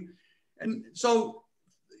making. And so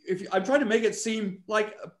I'm trying to make it seem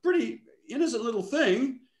like a pretty innocent little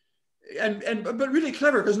thing, but really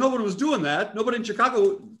clever, because no one was doing that. Nobody in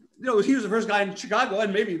Chicago he was the first guy in Chicago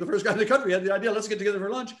and maybe the first guy in the country had the idea, let's get together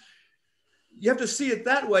for lunch. You have to see it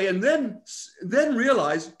that way and then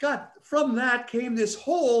realize, God, from that came this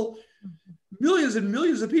whole millions and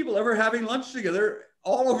millions of people ever having lunch together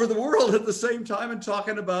all over the world at the same time and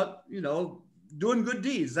talking about, doing good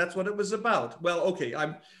deeds. That's what it was about. Well, okay,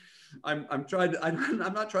 I'm not trying to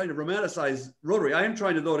romanticize Rotary. I am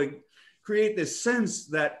trying to, though, to create this sense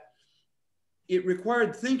that it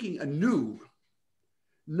required thinking anew,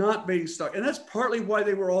 not being stuck. And that's partly why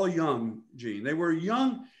they were all young, Gene. They were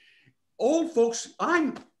young, old folks.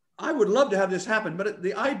 I would love to have this happen, but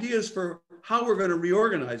the ideas for how we're going to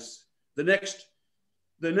reorganize the next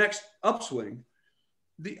upswing,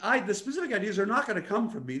 the specific ideas are not going to come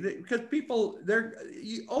from me because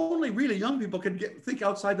only really young people can think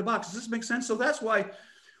outside the box. Does this make sense? So that's why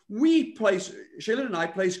Shaylyn and I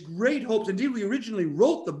place great hopes. Indeed, we originally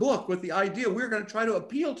wrote the book with the idea we're going to try to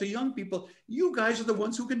appeal to young people. You guys are the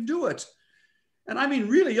ones who can do it. And I mean,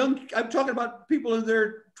 really young, I'm talking about people in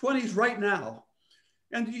their 20s right now.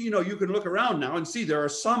 And, you can look around now and see there are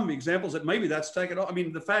some examples that maybe that's taken off. I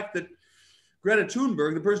mean, the fact that Greta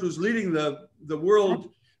Thunberg, the person who's leading the world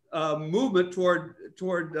movement toward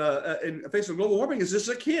in face of global warming, is just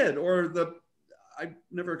a kid, or I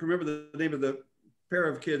never can remember the name of the pair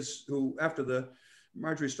of kids who, after the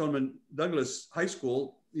Marjorie Stoneman Douglas High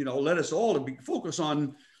School, led us all to focus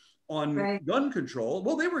on right. gun control.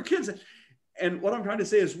 Well, they were kids. And what I'm trying to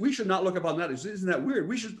say is we should not look upon that. Isn't that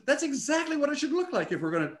weird? That's exactly what it should look like if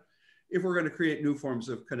we're going to create new forms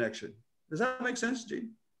of connection. Does that make sense,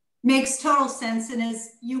 Gene? Makes total sense. And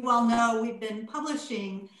as you well know, we've been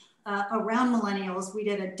publishing around millennials. We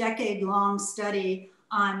did a decade-long study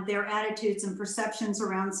on their attitudes and perceptions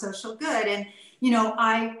around social good. And,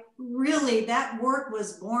 that work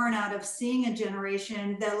was born out of seeing a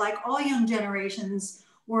generation that, like all young generations,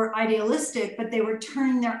 were idealistic, but they were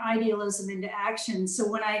turning their idealism into action. So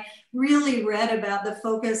when I really read about the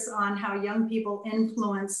focus on how young people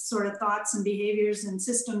influence sort of thoughts and behaviors and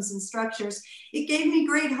systems and structures, it gave me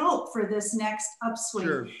great hope for this next upswing.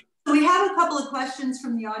 Sure. So we have a couple of questions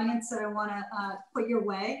from the audience that I want to put your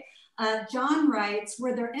way. John writes,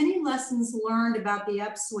 were there any lessons learned about the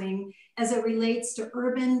upswing as it relates to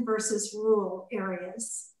urban versus rural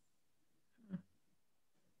areas?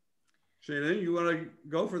 Shaylyn, you want to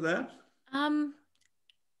go for that?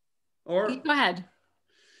 Or go ahead.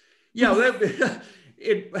 Yeah,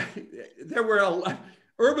 there were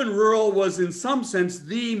urban-rural was in some sense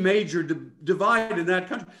the major divide in that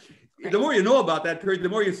country. Right. The more you know about that period, the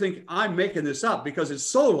more you think I'm making this up because it's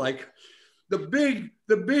so like the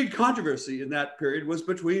big controversy in that period was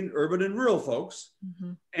between urban and rural folks,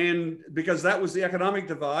 and because that was the economic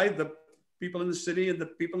divide, the people in the city and the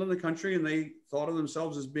people in the country, and they thought of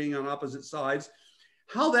themselves as being on opposite sides.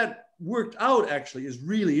 How that worked out actually is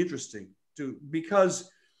really interesting because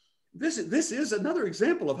this is another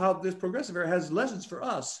example of how this progressive era has lessons for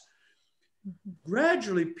us.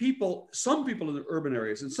 Gradually, some people in the urban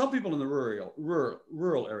areas and some people in the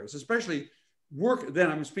rural areas, especially workers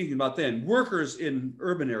in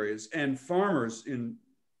urban areas and farmers in,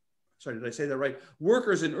 sorry, did I say that right?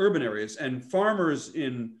 Workers in urban areas and farmers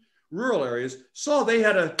in rural areas saw they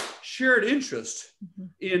had a shared interest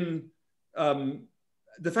in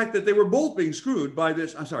the fact that they were both being screwed by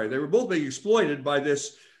this. They were both being exploited by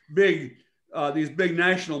these big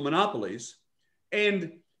national monopolies.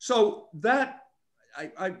 And so that,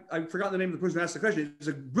 I forgot the name of the person who asked the question. It's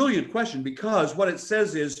a brilliant question because what it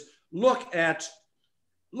says is, look at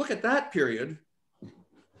that period.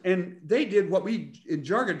 And they did what we in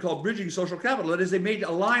jargon call bridging social capital. That is, they made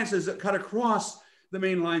alliances that cut across the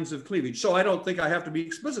main lines of cleavage. So I don't think I have to be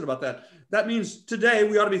explicit about that. That means today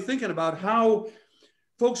we ought to be thinking about how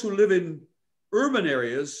folks who live in urban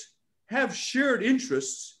areas have shared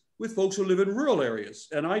interests with folks who live in rural areas.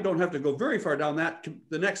 And I don't have to go very far down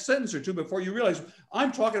the next sentence or two before you realize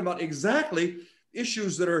I'm talking about exactly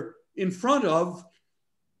issues that are in front of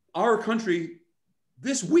our country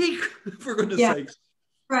this week, for goodness sakes.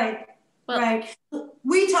 Right. Well, right.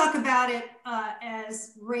 We talk about it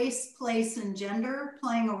as race, place, and gender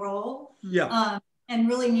playing a role. Yeah. And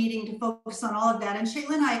really needing to focus on all of that. And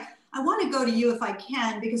Shaylyn, I want to go to you if I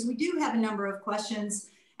can, because we do have a number of questions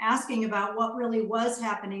asking about what really was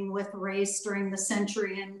happening with race during the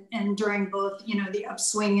century and during both, the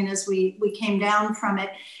upswing and as we came down from it.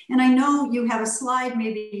 And I know you have a slide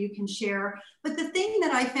maybe you can share, but the thing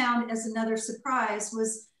that I found as another surprise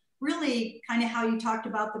was really kind of how you talked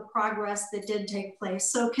about the progress that did take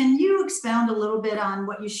place. So can you expound a little bit on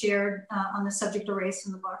what you shared on the subject of race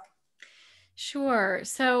in the book? Sure.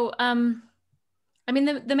 So I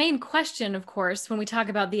mean, the main question, of course, when we talk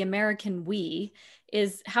about the American we,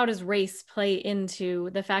 is how does race play into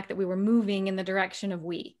the fact that we were moving in the direction of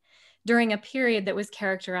we during a period that was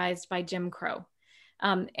characterized by Jim Crow,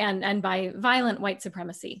 and by violent white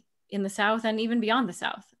supremacy in the South and even beyond the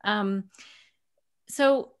South.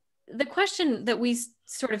 So the question that we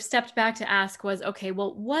sort of stepped back to ask was, okay,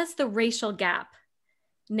 well, was the racial gap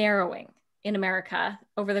narrowing in America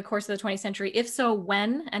over the course of the 20th century? If so,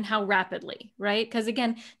 when and how rapidly, right? Because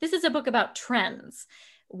again, this is a book about trends.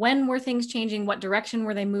 When were things changing? What direction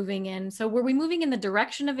were they moving in? So were we moving in the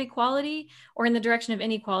direction of equality or in the direction of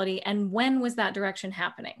inequality? And when was that direction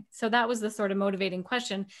happening? So that was the sort of motivating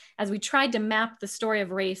question as we tried to map the story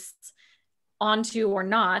of race onto, or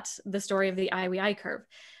not, the story of the IWI curve.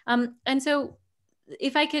 And so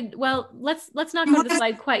if I could, well, let's not go to the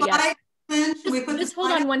slide quite yet. Just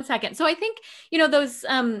hold on one second. So I think, you know,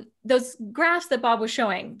 those graphs that Bob was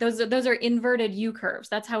showing, those are inverted U curves.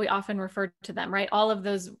 That's how we often refer to them, right? All of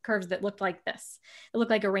those curves that looked like this, it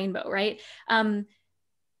looked like a rainbow, right?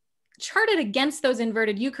 Charted against those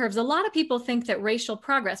inverted U curves, a lot of people think that racial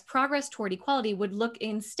progress toward equality would look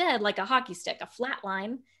instead like a hockey stick, a flat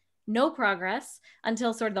line, no progress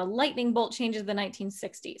until sort of the lightning bolt changes of the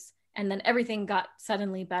 1960s. And then everything got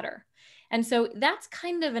suddenly better. And so that's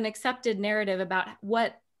kind of an accepted narrative about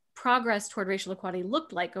what progress toward racial equality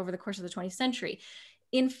looked like over the course of the 20th century.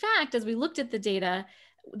 In fact, as we looked at the data,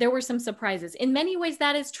 there were some surprises. In many ways,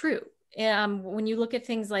 that is true. When you look at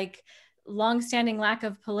things like longstanding lack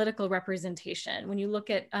of political representation, when you look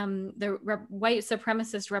at white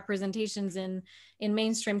supremacist representations in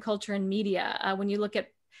mainstream culture and media, when you look at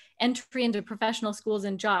entry into professional schools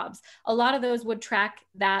and jobs, a lot of those would track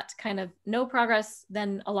that kind of no progress,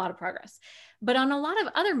 then a lot of progress. But on a lot of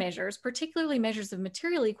other measures, particularly measures of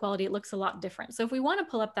material equality, it looks a lot different. So if we want to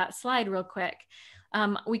pull up that slide real quick,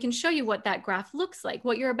 we can show you what that graph looks like.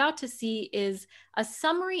 What you're about to see is a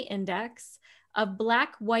summary index of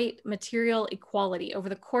Black-white material equality over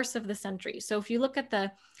the course of the century. So if you look at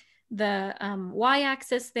the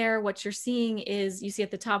y-axis there, what you're seeing is, you see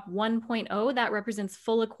at the top 1.0, that represents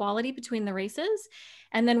full equality between the races.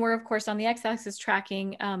 And then we're, of course, on the x-axis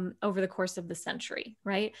tracking over the course of the century,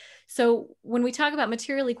 right? So when we talk about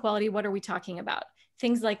material equality, what are we talking about?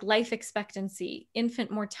 Things like life expectancy, infant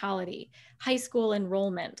mortality, high school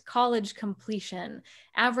enrollment, college completion,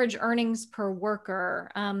 average earnings per worker,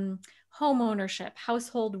 home ownership,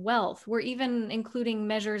 household wealth. We're even including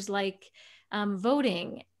measures like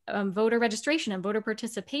voting, voter registration and voter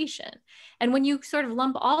participation. And when you sort of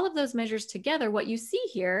lump all of those measures together, what you see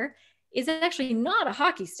here is actually not a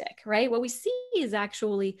hockey stick, right? What we see is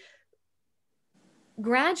actually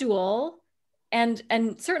gradual and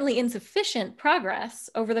certainly insufficient progress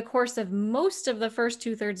over the course of most of the first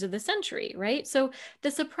 2/3 of the century, right? So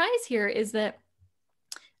the surprise here is that,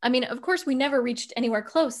 I mean, of course, we never reached anywhere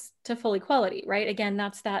close to full equality, right? Again,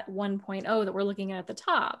 that's that 1.0 that we're looking at the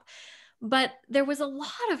top. But there was a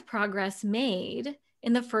lot of progress made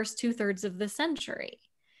in the first 2/3 of the century.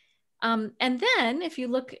 And then if you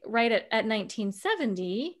look right at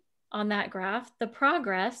 1970 on that graph, the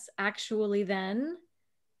progress actually then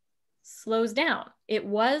slows down. It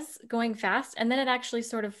was going fast, and then it actually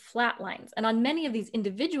sort of flatlines. And on many of these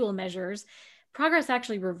individual measures, progress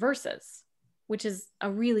actually reverses, which is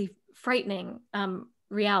a really frightening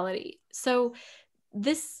reality. So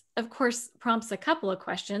this, of course, prompts a couple of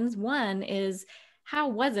questions. One is, how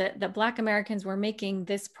was it that Black Americans were making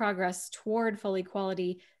this progress toward full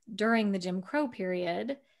equality during the Jim Crow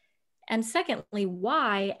period? And secondly,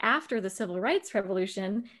 why, after the Civil Rights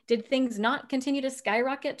Revolution, did things not continue to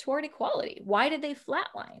skyrocket toward equality? Why did they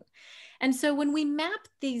flatline? And so when we map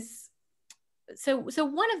these, so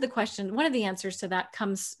one of the answers to that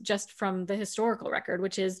comes just from the historical record,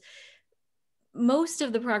 which is most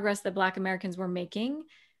of the progress that Black Americans were making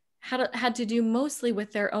had to do mostly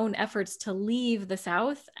with their own efforts to leave the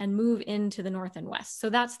South and move into the North and West. So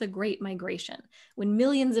that's the Great Migration, when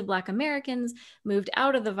millions of Black Americans moved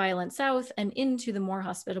out of the violent South and into the more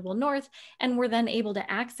hospitable North, and were then able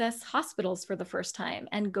to access hospitals for the first time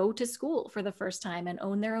and go to school for the first time and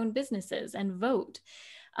own their own businesses and vote.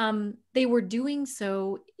 They were doing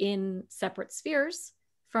so in separate spheres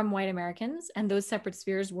from white Americans, and those separate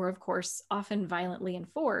spheres were, of course, often violently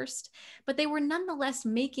enforced, but they were nonetheless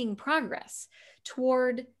making progress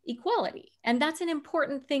toward equality. And that's an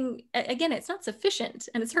important thing. Again, it's not sufficient,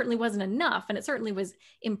 and it certainly wasn't enough, and it certainly was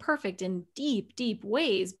imperfect in deep, deep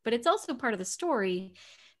ways, but it's also part of the story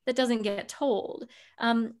that doesn't get told.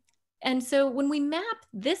 And so when we map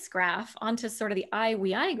this graph onto sort of the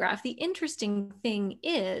IWI graph, the interesting thing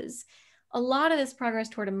is, a lot of this progress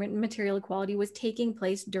toward material equality was taking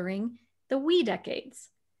place during the we decades.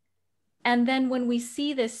 And then when we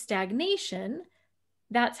see this stagnation,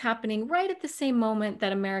 that's happening right at the same moment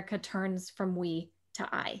that America turns from we to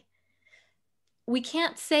I. We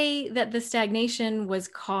can't say that the stagnation was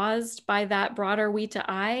caused by that broader we to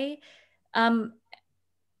I.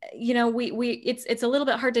 You know, it's a little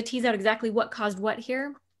bit hard to tease out exactly what caused what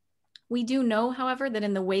here. We do know, however, that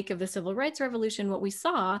in the wake of the Civil Rights Revolution, what we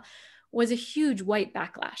saw was a huge white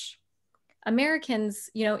backlash. Americans,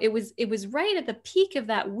 you know, it was right at the peak of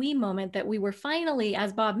that we moment that we were finally,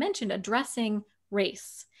 as Bob mentioned, addressing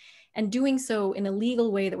race and doing so in a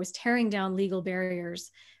legal way that was tearing down legal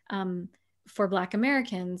barriers for Black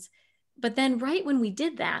Americans. But then right when we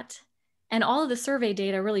did that, and all of the survey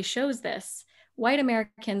data really shows this, white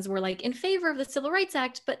Americans were like in favor of the Civil Rights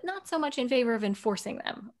Act, but not so much in favor of enforcing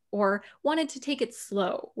them, or wanted to take it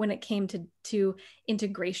slow when it came to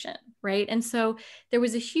integration, right? And so there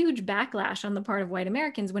was a huge backlash on the part of white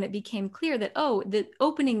Americans when it became clear that, oh, that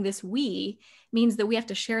opening this we means that we have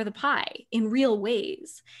to share the pie in real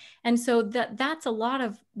ways. And so that's a lot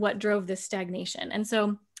of what drove this stagnation. And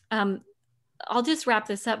so I'll just wrap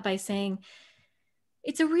this up by saying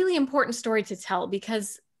it's a really important story to tell,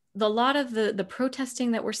 because a lot of the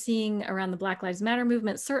protesting that we're seeing around the Black Lives Matter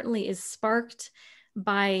movement certainly is sparked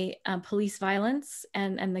by police violence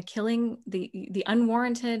and the killing, the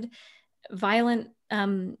unwarranted, violent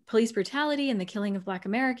police brutality and the killing of Black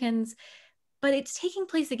Americans. But it's taking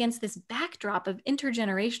place against this backdrop of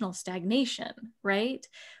intergenerational stagnation, right?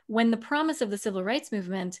 When the promise of the civil rights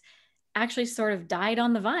movement actually sort of died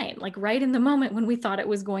on the vine, like right in the moment when we thought it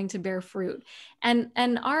was going to bear fruit. And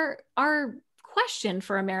our question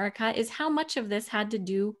for America is how much of this had to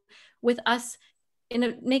do with us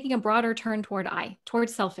making a broader turn toward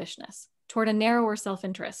selfishness, toward a narrower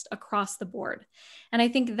self-interest across the board. And I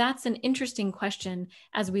think that's an interesting question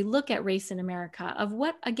as we look at race in America, of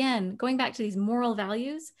what, again, going back to these moral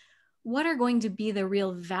values, what are going to be the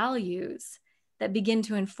real values that begin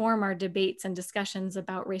to inform our debates and discussions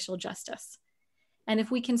about racial justice? And if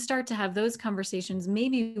we can start to have those conversations,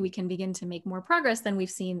 maybe we can begin to make more progress than we've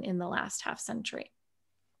seen in the last half century.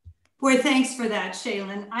 Boy, thanks for that,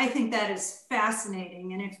 Shaylyn. I think that is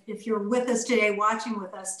fascinating. And if you're with us today, watching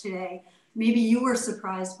with us today, maybe you were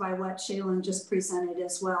surprised by what Shaylyn just presented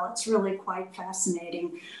as well. It's really quite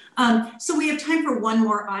fascinating. So we have time for one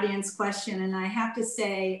more audience question. And I have to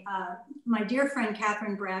say, my dear friend,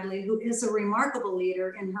 Catherine Bradley, who is a remarkable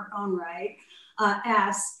leader in her own right,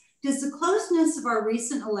 asks, does the closeness of our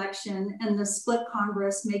recent election and the split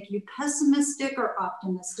Congress make you pessimistic or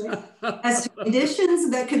optimistic as to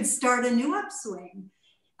conditions that could start a new upswing?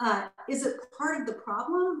 Is it part of the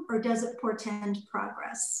problem, or does it portend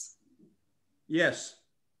progress? Yes.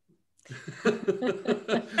 Sorry.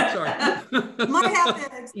 Might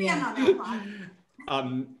have to expand on that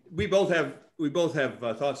one. We both have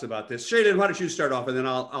thoughts about this. Shaylyn, why don't you start off, and then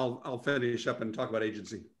I'll finish up and talk about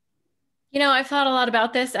agency. You know, I've thought a lot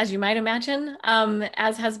about this, as you might imagine,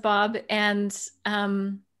 as has Bob. And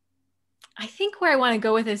I think where I want to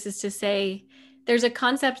go with this is to say there's a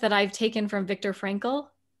concept that I've taken from Viktor Frankl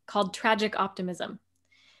called tragic optimism.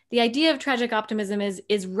 The idea of tragic optimism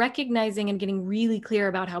is recognizing and getting really clear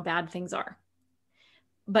about how bad things are,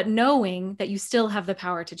 but knowing that you still have the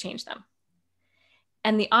power to change them.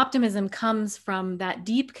 And the optimism comes from that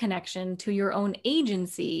deep connection to your own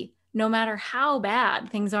agency, no matter how bad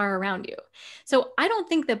things are around you. So I don't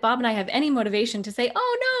think that Bob and I have any motivation to say,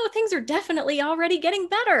 oh no, things are definitely already getting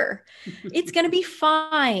better. It's going to be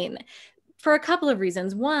fine, for a couple of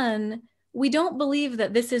reasons. One, we don't believe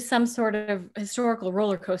that this is some sort of historical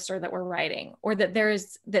roller coaster that we're riding, or that there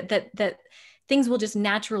is that things will just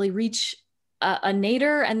naturally reach a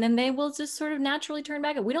nadir and then they will just sort of naturally turn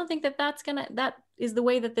back. We don't think that that is the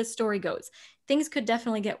way that this story goes. Things could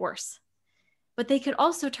definitely get worse, but they could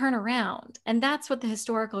also turn around. And that's what the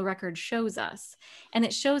historical record shows us. And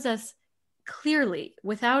it shows us clearly,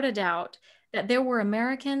 without a doubt, that there were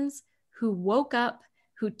Americans who woke up,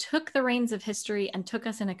 who took the reins of history and took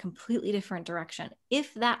us in a completely different direction.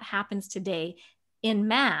 If that happens today in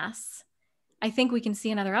mass, I think we can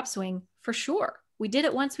see another upswing for sure. We did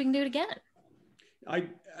it once, we can do it again. I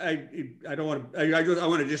want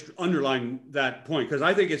to just underline that point, because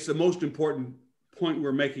I think it's the most important point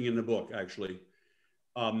we're making in the book, actually.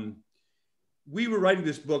 We were writing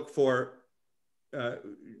this book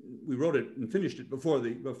we wrote it and finished it before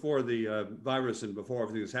the virus and before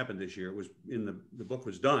everything that's happened this year. It was the book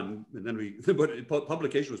was done, and then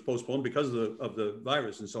publication was postponed because of the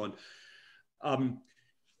virus and so on.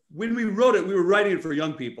 When we wrote it, we were writing it for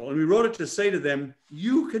young people, and we wrote it to say to them,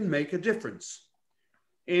 you can make a difference.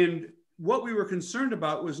 And what we were concerned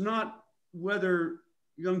about was not whether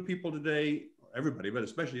young people today, everybody, but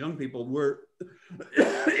especially young people, were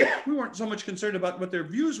we weren't so much concerned about what their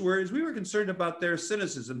views were as we were concerned about their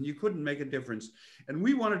cynicism. You couldn't make a difference. And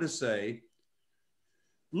we wanted to say,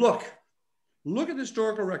 look at the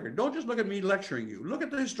historical record. Don't just look at me lecturing you. Look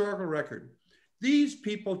at the historical record. These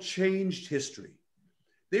people changed history.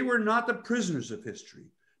 They were not the prisoners of history.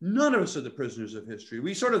 None of us are the prisoners of history.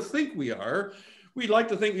 We sort of think we are. We like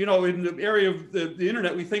to think, in the area of the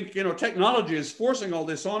internet, we think, technology is forcing all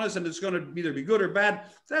this on us and it's going to either be good or bad.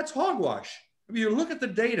 That's hogwash. I mean, you look at the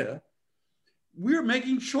data, we're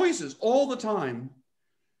making choices all the time.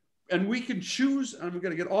 And we can choose, and I'm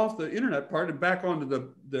going to get off the internet part and back onto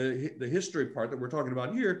the history part that we're talking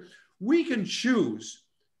about here. We can choose,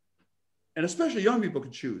 and especially young people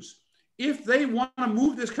can choose, if they want to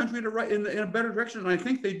move this country in a better direction, and I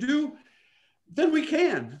think they do, then we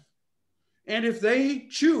can. And if they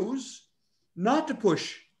choose not to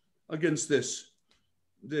push against this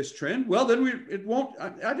trend, well, then it won't.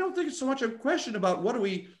 I don't think it's so much a question about what do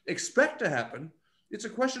we expect to happen. It's a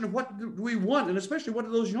question of what do we want, and especially what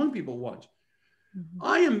do those young people want. Mm-hmm.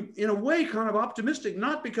 I am, in a way, kind of optimistic,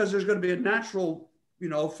 not because there's going to be a natural,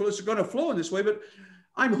 it's going to flow in this way, but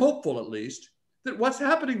I'm hopeful, at least, that what's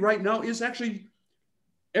happening right now is actually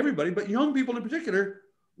everybody, but young people in particular,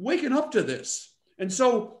 waking up to this. And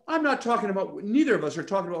so I'm not talking about, neither of us are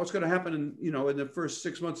talking about what's going to happen in the first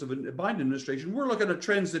 6 months of a Biden administration. We're looking at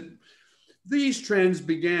trends these trends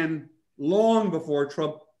began long before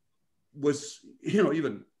Trump was,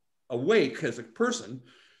 even awake as a person.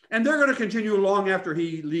 And they're going to continue long after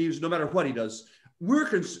he leaves, no matter what he does.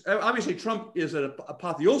 Obviously, Trump is an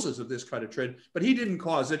apotheosis of this kind of trend, but he didn't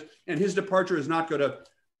cause it, and his departure is not going to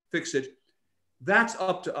fix it. That's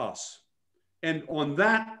up to us. And on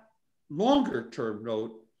that longer term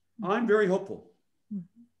note, I'm very hopeful.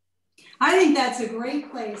 I think that's a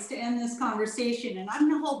great place to end this conversation. And I'm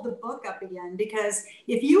going to hold the book up again, because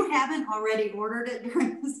if you haven't already ordered it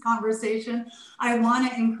during this conversation, I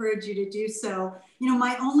want to encourage you to do so.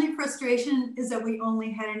 My only frustration is that we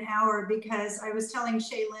only had an hour, because I was telling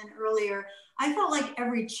Shaylyn earlier, I felt like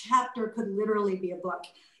every chapter could literally be a book.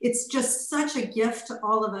 It's just such a gift to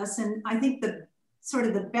all of us. And I think the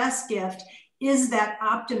best gift is that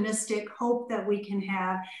optimistic hope that we can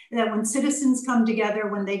have, that when citizens come together,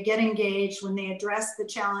 when they get engaged, when they address the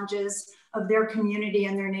challenges of their community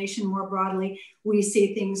and their nation more broadly, we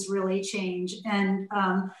see things really change. And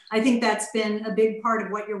I think that's been a big part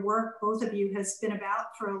of what your work, both of you, has been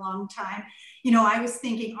about for a long time. I was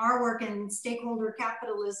thinking our work in stakeholder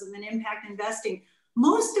capitalism and impact investing,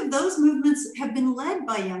 most of those movements have been led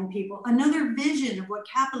by young people, another vision of what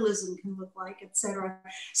capitalism can look like, et cetera.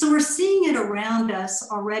 So we're seeing it around us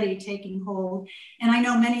already taking hold. And I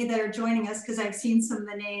know many that are joining us, because I've seen some of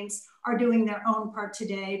the names, are doing their own part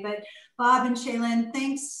today. But Bob and Shaylyn,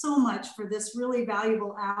 thanks so much for this really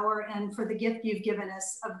valuable hour and for the gift you've given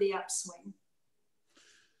us of the Upswing.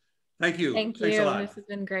 Thank you. Thanks a lot. This has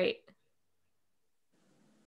been great.